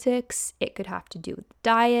politics, it could have to do with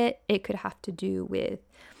diet, it could have to do with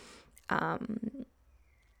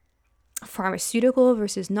pharmaceutical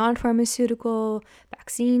versus non-pharmaceutical,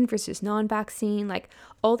 vaccine versus non-vaccine, like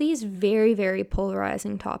all these very, very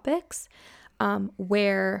polarizing topics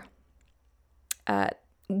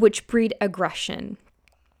which breed aggression.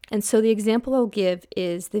 And so the example I'll give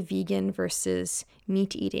is the vegan versus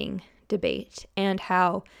meat eating debate, and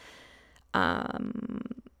how,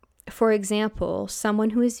 for example,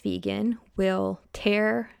 someone who is vegan will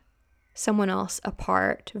tear someone else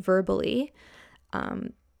apart verbally.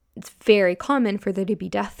 It's very common for there to be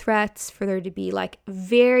death threats, for there to be like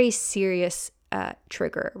very serious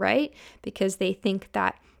trigger, right? Because they think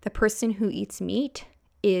that the person who eats meat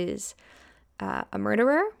is a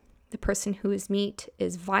murderer. The person who is meat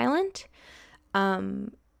is violent.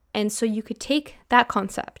 And so you could take that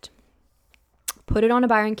concept, put it on a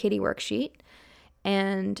Byron Katie worksheet.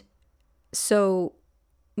 And so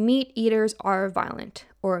meat eaters are violent,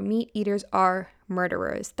 or meat eaters are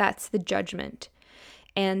murderers. That's the judgment.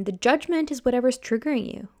 And the judgment is whatever's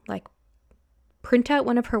triggering you. Like, print out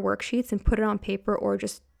one of her worksheets and put it on paper, or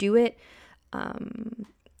just do it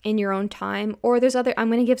in your own time. Or there's I'm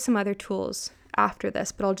going to give some other tools after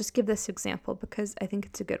this, but I'll just give this example because I think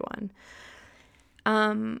it's a good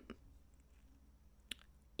one.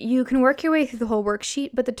 You can work your way through the whole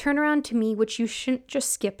worksheet, but the turnaround to me, which you shouldn't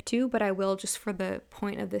just skip to, but I will just for the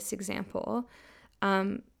point of this example,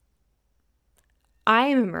 I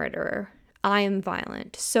am a murderer. I am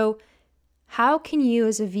violent. So how can you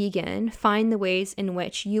as a vegan find the ways in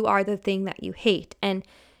which you are the thing that you hate? And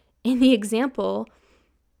in the example,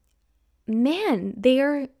 man, they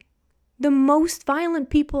are the most violent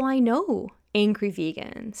people I know, angry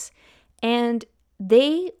vegans. And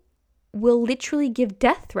they will literally give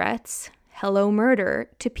death threats, hello murder,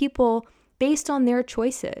 to people based on their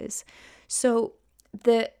choices. So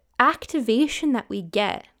the activation that we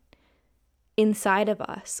get inside of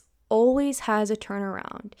us always has a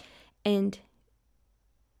turnaround. And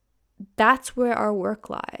that's where our work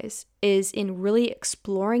lies, is in really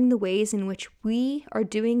exploring the ways in which we are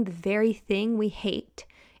doing the very thing we hate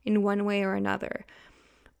in one way or another,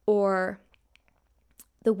 or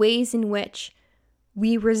the ways in which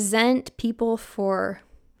we resent people for,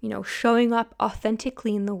 showing up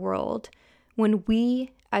authentically in the world when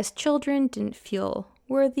we as children didn't feel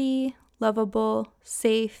worthy, lovable,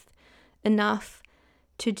 safe enough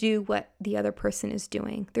to do what the other person is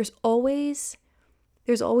doing. There's always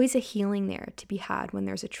a healing there to be had when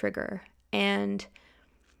there's a trigger. And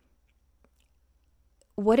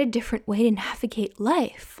what a different way to navigate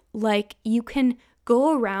life. Like, you can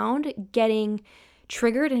go around getting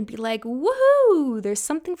triggered and be like, woohoo, there's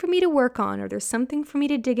something for me to work on, or there's something for me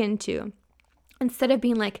to dig into. Instead of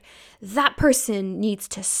being like, that person needs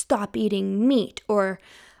to stop eating meat, or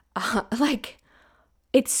like,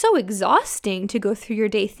 it's so exhausting to go through your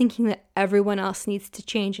day thinking that everyone else needs to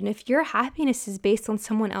change. And if your happiness is based on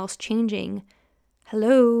someone else changing,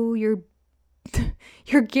 hello, you're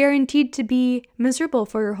guaranteed to be miserable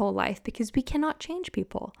for your whole life, because we cannot change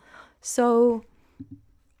people. So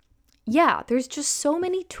yeah, there's just so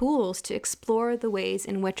many tools to explore the ways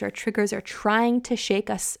in which our triggers are trying to shake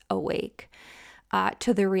us awake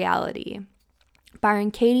to the reality.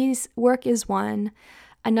 Byron Katie's work is one.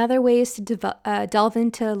 Another way is to delve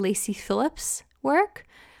into Lacy Phillips' work.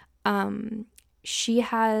 She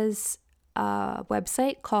has a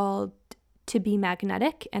website called To Be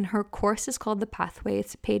Magnetic, and her course is called The Pathway.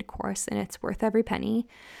 It's a paid course, and it's worth every penny.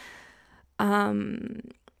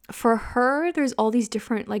 For her, there's all these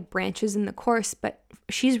different like branches in the course, but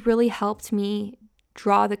she's really helped me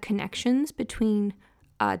draw the connections between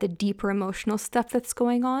the deeper emotional stuff that's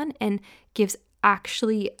going on, and gives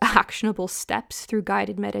actually actionable steps through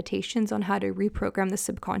guided meditations on how to reprogram the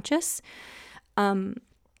subconscious. I'll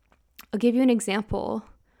give you an example.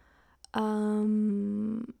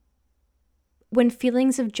 When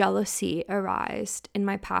feelings of jealousy arised in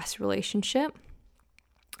my past relationship,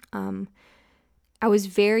 I was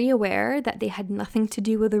very aware that they had nothing to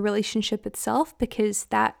do with the relationship itself, because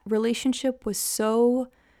that relationship was so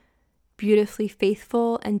beautifully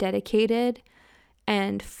faithful and dedicated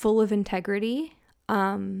and full of integrity.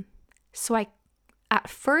 So I at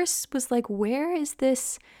first was like, where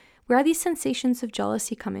are these sensations of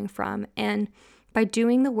jealousy coming from? And by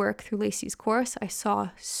doing the work through Lacy's course, I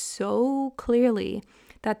saw so clearly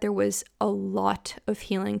that there was a lot of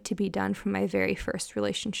healing to be done from my very first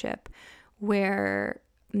relationship, where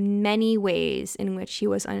many ways in which he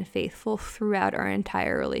was unfaithful throughout our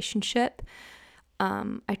entire relationship.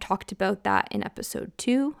 I talked about that in episode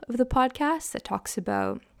 2 of the podcast that talks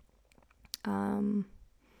about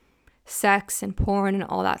sex and porn and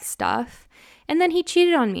all that stuff. And then he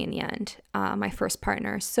cheated on me in the end, my first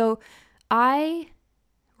partner. So I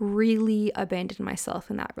really abandoned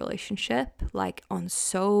myself in that relationship, like on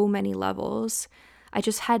so many levels. I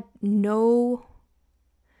just had no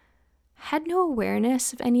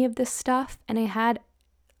awareness of any of this stuff. And I had,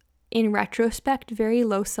 in retrospect, very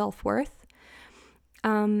low self-worth.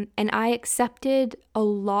 And I accepted a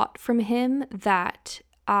lot from him that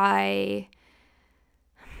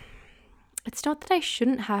it's not that I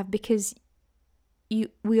shouldn't have, because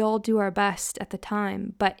we all do our best at the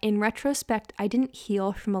time. But in retrospect, I didn't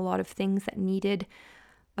heal from a lot of things that needed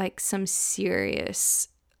like some serious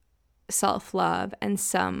self-love and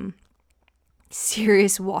some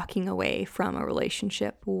serious walking away from a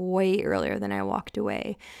relationship way earlier than I walked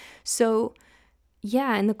away. So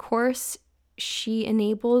yeah, in the course, she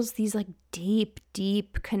enables these like deep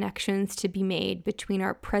connections to be made between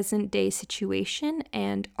our present day situation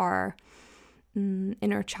and our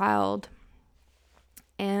inner child.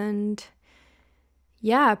 And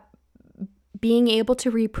yeah, being able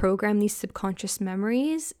to reprogram these subconscious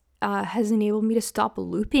memories has enabled me to stop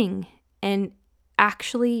looping. And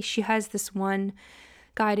actually, she has this one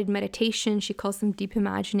guided meditation, she calls them deep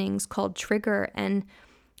imaginings, called Trigger. And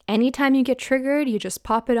anytime you get triggered, you just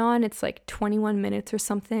pop it on. It's like 21 minutes or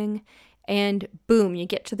something. And boom, you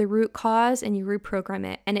get to the root cause and you reprogram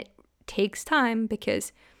it. And it takes time,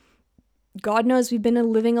 because God knows we've been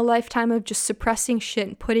living a lifetime of just suppressing shit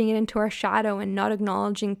and putting it into our shadow and not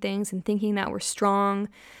acknowledging things and thinking that we're strong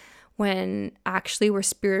when actually we're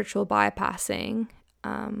spiritual bypassing,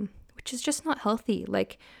 which is just not healthy.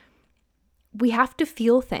 Like, we have to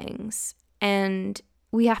feel things, and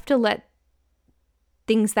we have to let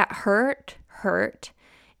things that hurt,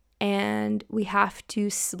 and we have to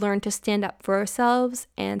learn to stand up for ourselves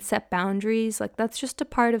and set boundaries. Like, that's just a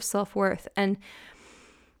part of self-worth. And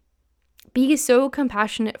be so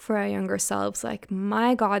compassionate for our younger selves. Like,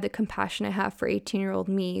 my God, the compassion I have for 18-year-old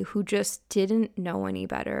me, who just didn't know any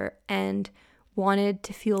better and wanted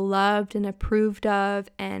to feel loved and approved of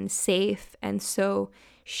and safe. And so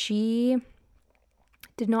she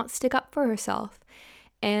did not stick up for herself.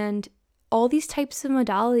 And all these types of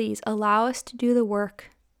modalities allow us to do the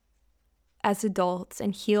work as adults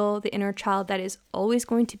and heal the inner child that is always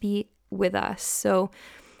going to be with us. So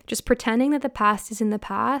just pretending that the past is in the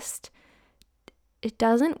past, it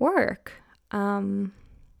doesn't work.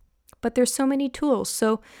 But there's so many tools.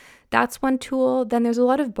 So that's one tool. Then there's a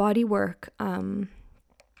lot of body work.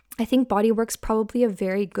 I think body work's probably a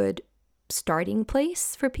very good starting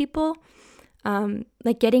place for people.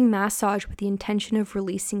 Like getting massage with the intention of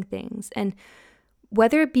releasing things. And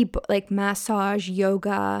whether it be like massage,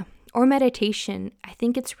 yoga, or meditation, I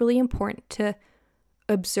think it's really important to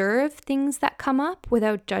observe things that come up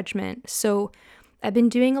without judgment. So I've been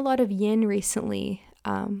doing a lot of yin recently,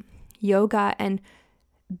 yoga, and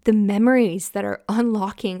the memories that are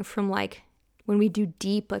unlocking from like when we do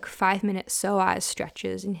deep, like 5-minute psoas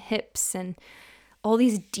stretches and hips and all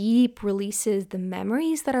these deep releases, the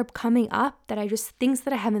memories that are coming up that things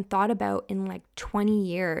that I haven't thought about in like 20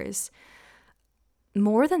 years,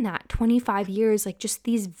 more than that, 25 years, like just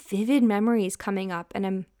these vivid memories coming up, and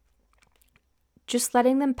I'm just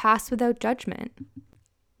letting them pass without judgment.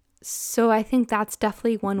 So I think that's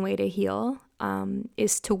definitely one way to heal,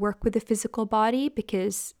 is to work with the physical body,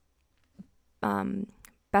 because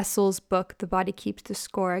Bessel's book, The Body Keeps the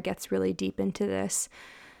Score, gets really deep into this.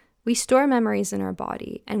 We store memories in our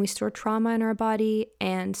body, and we store trauma in our body,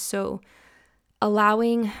 and so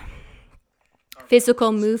allowing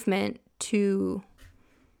physical movement to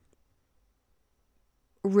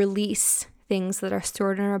release things that are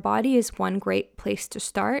stored in our body is one great place to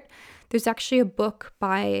start. There's actually a book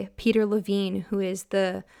by Peter Levine, who is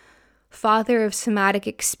the father of somatic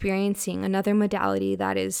experiencing, another modality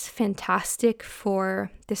that is fantastic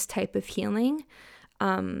for this type of healing.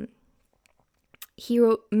 He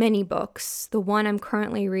wrote many books. The one I'm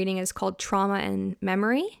currently reading is called Trauma and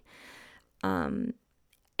Memory. And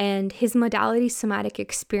his modality, somatic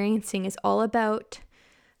experiencing, is all about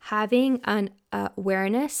having an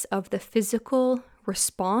awareness of the physical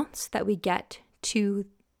response that we get to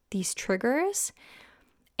these triggers,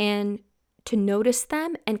 and to notice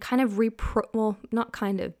them and kind of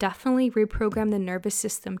definitely reprogram the nervous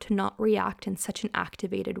system to not react in such an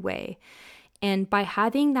activated way. And by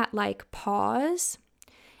having that like pause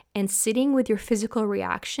and sitting with your physical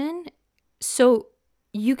reaction, so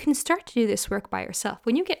you can start to do this work by yourself.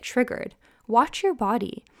 When you get triggered, watch your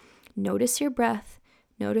body, notice your breath,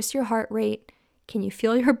 notice your heart rate. Can you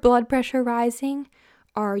feel your blood pressure rising?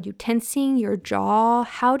 Are you tensing your jaw?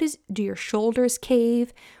 Do your shoulders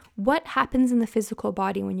cave? What happens in the physical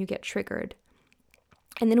body when you get triggered?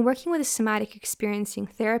 And then working with a somatic experiencing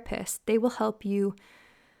therapist, they will help you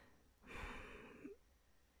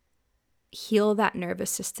heal that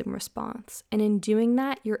nervous system response. And in doing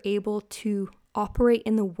that, you're able to operate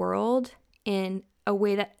in the world in a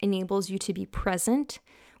way that enables you to be present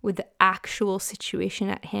with the actual situation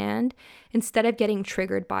at hand, instead of getting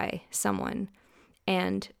triggered by someone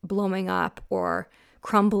and blowing up or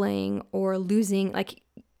crumbling or losing, like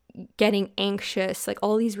getting anxious, like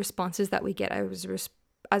all these responses that we get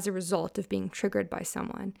as a result of being triggered by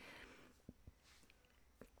someone.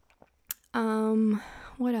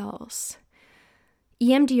 What else?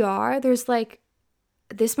 EMDR, there's like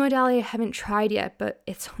this modality I haven't tried yet, but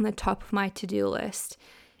it's on the top of my to-do list.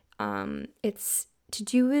 It's to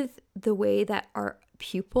do with the way that our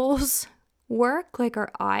pupils work, like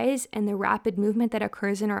our eyes, and the rapid movement that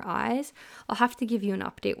occurs in our eyes. I'll have to give you an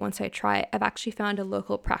update once I try it. I've actually found a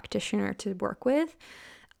local practitioner to work with,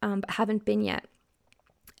 but haven't been yet.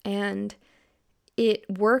 And it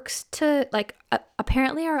works to like,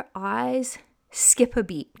 apparently our eyes skip a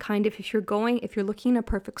beat, kind of. If you're looking in a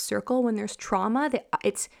perfect circle, when there's trauma,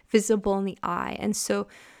 it's visible in the eye. And so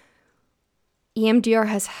EMDR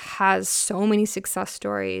has so many success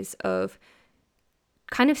stories of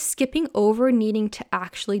kind of skipping over needing to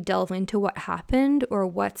actually delve into what happened or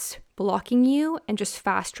what's blocking you, and just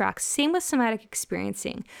fast tracks. Same with somatic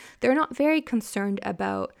experiencing. They're not very concerned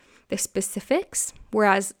about the specifics,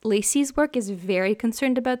 whereas Lacey's work is very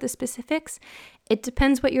concerned about the specifics. It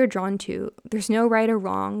depends what you're drawn to. There's no right or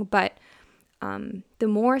wrong, but the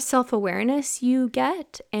more self-awareness you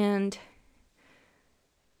get, and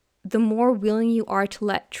the more willing you are to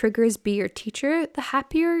let triggers be your teacher, the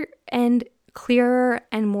happier and clearer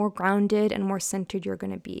and more grounded and more centered you're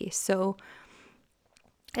going to be. So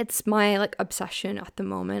it's my like obsession at the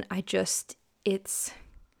moment.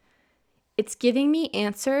 It's giving me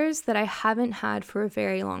answers that I haven't had for a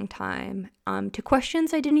very long time, to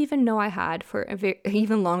questions I didn't even know I had for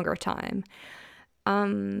even longer time.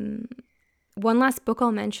 One last book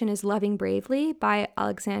I'll mention is Loving Bravely by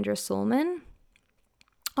Alexandra Solman.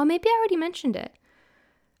 Oh, maybe I already mentioned it.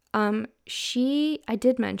 I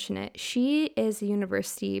did mention it. She is a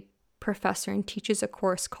university professor and teaches a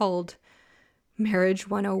course called Marriage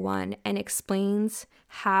 101 and explains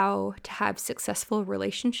how to have successful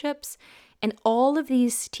relationships. And all of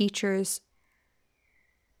these teachers,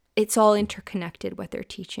 it's all interconnected what they're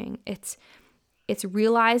teaching. It's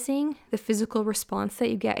realizing the physical response that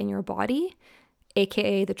you get in your body,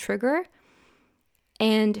 aka the trigger,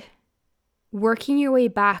 and working your way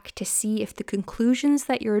back to see if the conclusions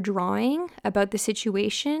that you're drawing about the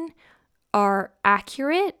situation are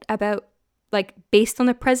accurate, about like based on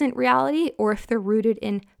the present reality, or if they're rooted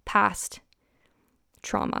in past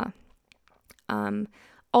trauma.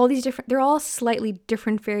 All these different, they're all slightly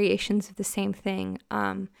different variations of the same thing.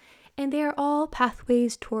 And they are all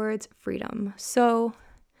pathways towards freedom. So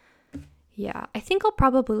yeah, I think I'll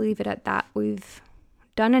probably leave it at that. We've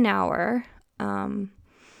done an hour.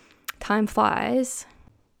 Time flies.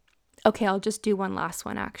 Okay, I'll just do one last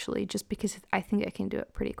one actually, just because I think I can do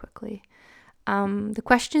it pretty quickly. The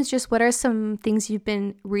question is just, what are some things you've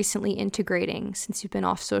been recently integrating since you've been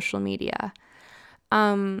off social media?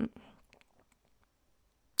 A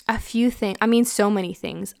few things, so many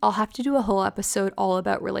things. I'll have to do a whole episode all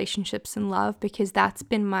about relationships and love, because that's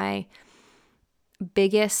been my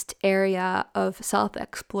biggest area of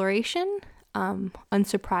self-exploration.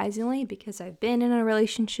 Unsurprisingly, because I've been in a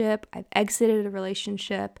relationship, I've exited a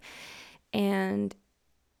relationship, and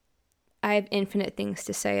I have infinite things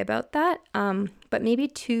to say about that. But maybe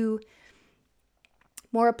two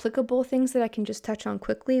more applicable things that I can just touch on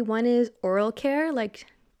quickly. One is oral care, like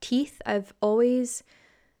teeth. I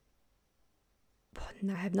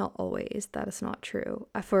have not always, that is not true.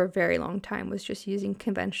 For a very long time was just using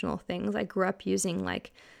conventional things. I grew up using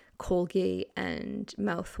like Colgate and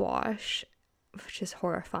mouthwash, which is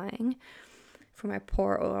horrifying for my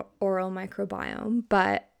poor oral microbiome.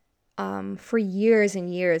 But for years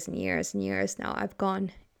and years and years and years now, I've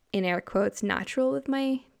gone, in air quotes, natural with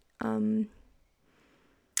my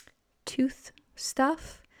tooth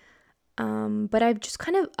stuff. But I've just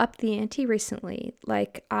kind of upped the ante recently.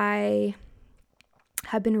 Like, I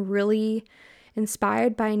have been really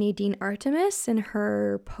inspired by Nadine Artemis and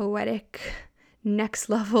her poetic next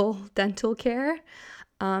level dental care.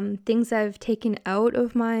 Things I've taken out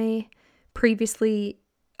of my previously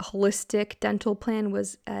holistic dental plan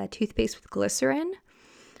was toothpaste with glycerin.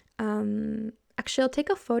 Actually, I'll take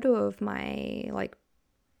a photo of my like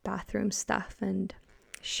bathroom stuff and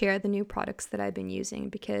share the new products that I've been using,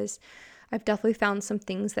 because I've definitely found some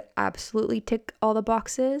things that absolutely tick all the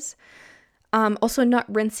boxes. Also,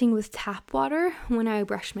 not rinsing with tap water when I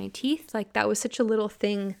brush my teeth. Like, that was such a little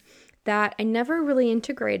thing that I never really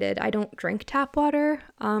integrated. I don't drink tap water.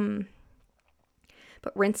 But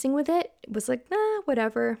rinsing with it was like,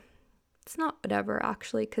 whatever. It's not whatever,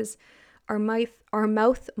 actually, because our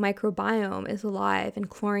mouth microbiome is alive and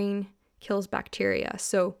chlorine kills bacteria.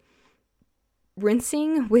 So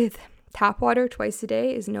rinsing with tap water twice a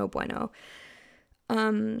day is no bueno.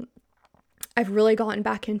 I've really gotten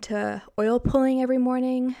back into oil pulling every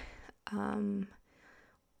morning.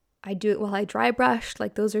 I do it while I dry brush.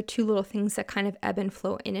 Like, those are two little things that kind of ebb and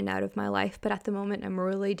flow in and out of my life. But at the moment, I'm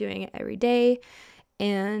really doing it every day.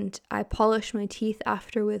 And I polish my teeth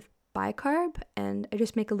after with bicarb. And I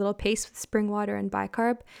just make a little paste with spring water and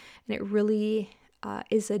bicarb. And it really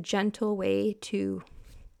is a gentle way to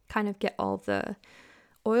kind of get all the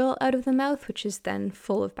oil out of the mouth, which is then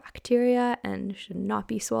full of bacteria and should not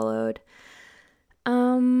be swallowed.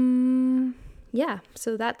 Yeah,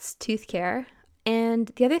 so that's tooth care.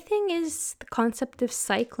 And the other thing is the concept of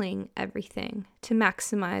cycling everything to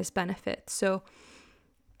maximize benefits. So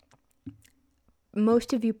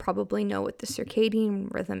most of you probably know what the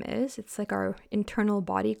circadian rhythm is. It's like our internal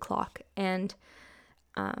body clock. And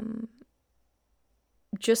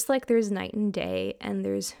just like there's night and day, and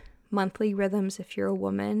there's monthly rhythms if you're a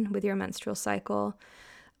woman with your menstrual cycle,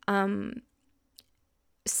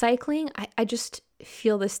 cycling, I just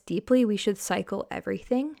feel this deeply. We should cycle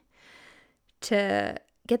everything to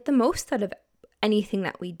get the most out of anything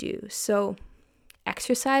that we do. So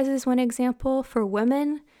exercise is one example. For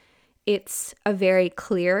women, it's a very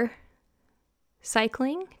clear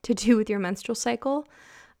cycling to do with your menstrual cycle.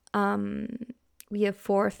 We have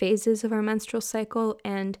 4 phases of our menstrual cycle,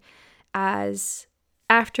 and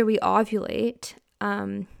after we ovulate,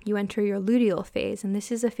 you enter your luteal phase, and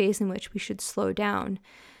this is a phase in which we should slow down.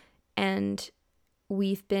 And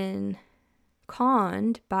we've been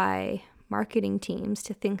conned by marketing teams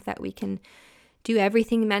to think that we can do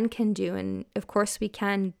everything men can do, and of course we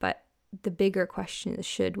can, but the bigger question is,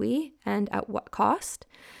 should we, and at what cost?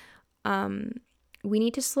 We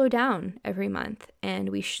need to slow down every month, and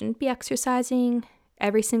we shouldn't be exercising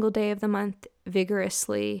every single day of the month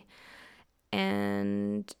vigorously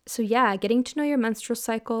And so, yeah, getting to know your menstrual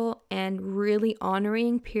cycle and really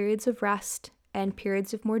honoring periods of rest and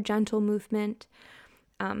periods of more gentle movement,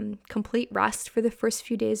 complete rest for the first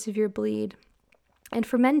few days of your bleed. And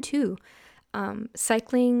for men too,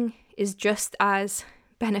 cycling is just as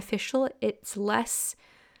beneficial. It's less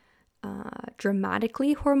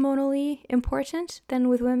dramatically hormonally important than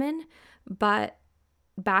with women, but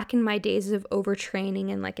back in my days of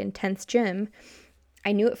overtraining and like intense gym,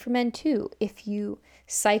 I knew it for men too. If you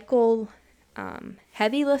cycle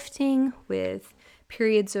heavy lifting with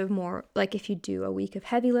periods of more, like if you do a week of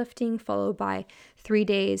heavy lifting followed by 3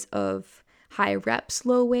 days of high reps,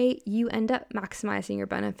 low weight, you end up maximizing your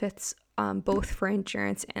benefits both for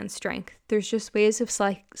endurance and strength. There's just ways of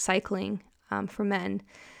cycling for men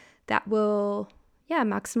that will,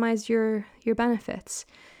 maximize your benefits.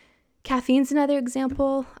 Caffeine's another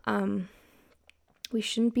example. We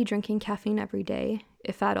shouldn't be drinking caffeine every day,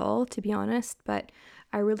 if at all, to be honest, but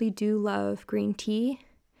I really do love green tea.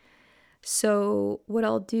 So what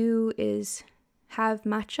I'll do is have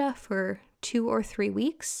matcha for 2 or 3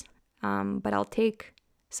 weeks, but I'll take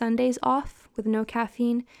Sundays off with no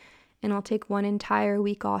caffeine, and I'll take 1 entire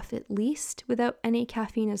week off at least without any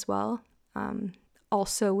caffeine as well,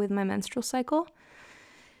 also with my menstrual cycle.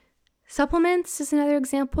 Supplements is another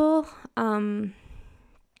example.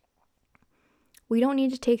 We don't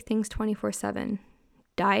need to take things 24/7.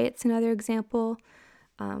 Diet's another example.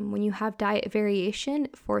 When you have diet variation,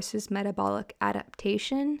 it forces metabolic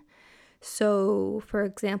adaptation. So, for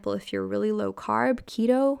example, if you're really low carb,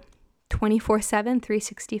 keto, 24/7,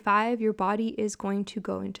 365, your body is going to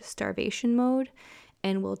go into starvation mode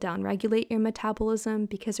and will downregulate your metabolism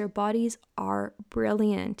because our bodies are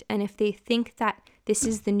brilliant. And if they think that this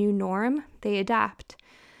is the new norm, they adapt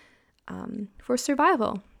for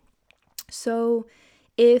survival. So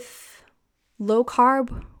if low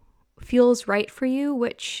carb feels right for you,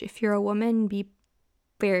 which if you're a woman, be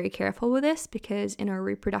very careful with this because in our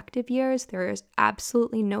reproductive years, there is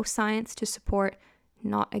absolutely no science to support,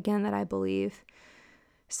 not again that I believe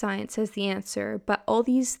science as the answer, but all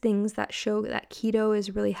these things that show that keto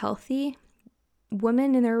is really healthy,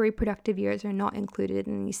 women in their reproductive years are not included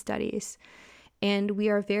in these studies. And we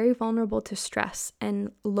are very vulnerable to stress,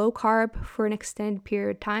 and low carb for an extended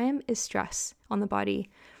period of time is stress on the body.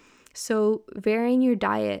 So varying your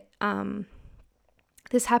diet,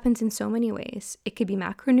 this happens in so many ways. It could be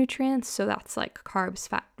macronutrients, so that's like carbs,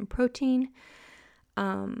 fat, and protein.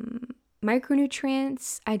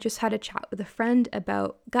 Micronutrients, I just had a chat with a friend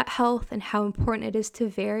about gut health and how important it is to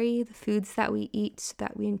vary the foods that we eat so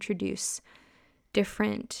that we introduce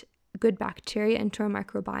different good bacteria into our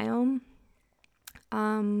microbiome.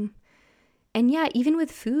 And yeah, even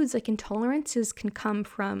with foods, like intolerances can come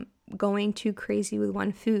from going too crazy with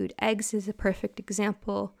one food. Eggs is a perfect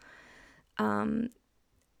example.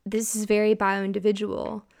 This is very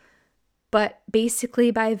bio-individual, but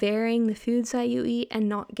basically by varying the foods that you eat and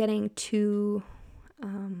not getting too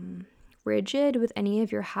rigid with any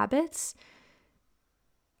of your habits,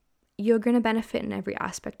 you're going to benefit in every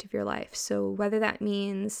aspect of your life. So whether that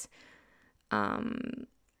means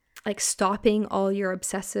like stopping all your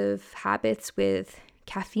obsessive habits with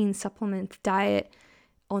caffeine supplements, diet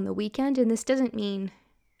on the weekend. And this doesn't mean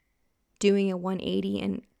doing a 180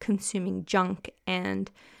 and consuming junk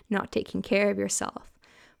and not taking care of yourself,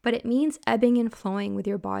 but it means ebbing and flowing with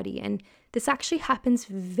your body. And this actually happens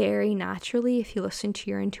very naturally if you listen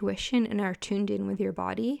to your intuition and are tuned in with your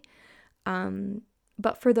body.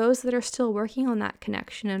 But for those that are still working on that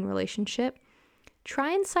connection and relationship,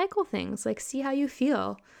 try and cycle things, like see how you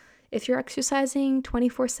feel. If you're exercising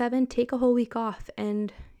 24/7, take a whole week off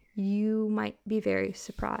and you might be very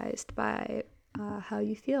surprised by how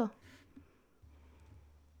you feel.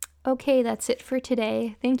 Okay, that's it for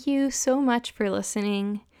today. Thank you so much for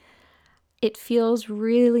listening. It feels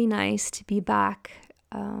really nice to be back,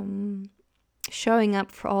 showing up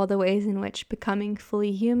for all the ways in which becoming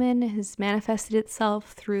fully human has manifested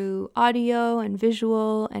itself through audio and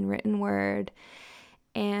visual and written word,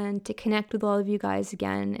 and to connect with all of you guys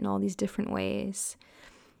again in all these different ways.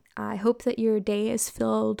 I hope that your day is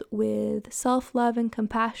filled with self-love and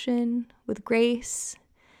compassion, with grace,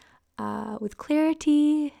 with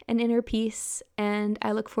clarity and inner peace, and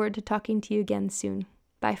I look forward to talking to you again soon.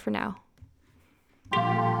 Bye for now.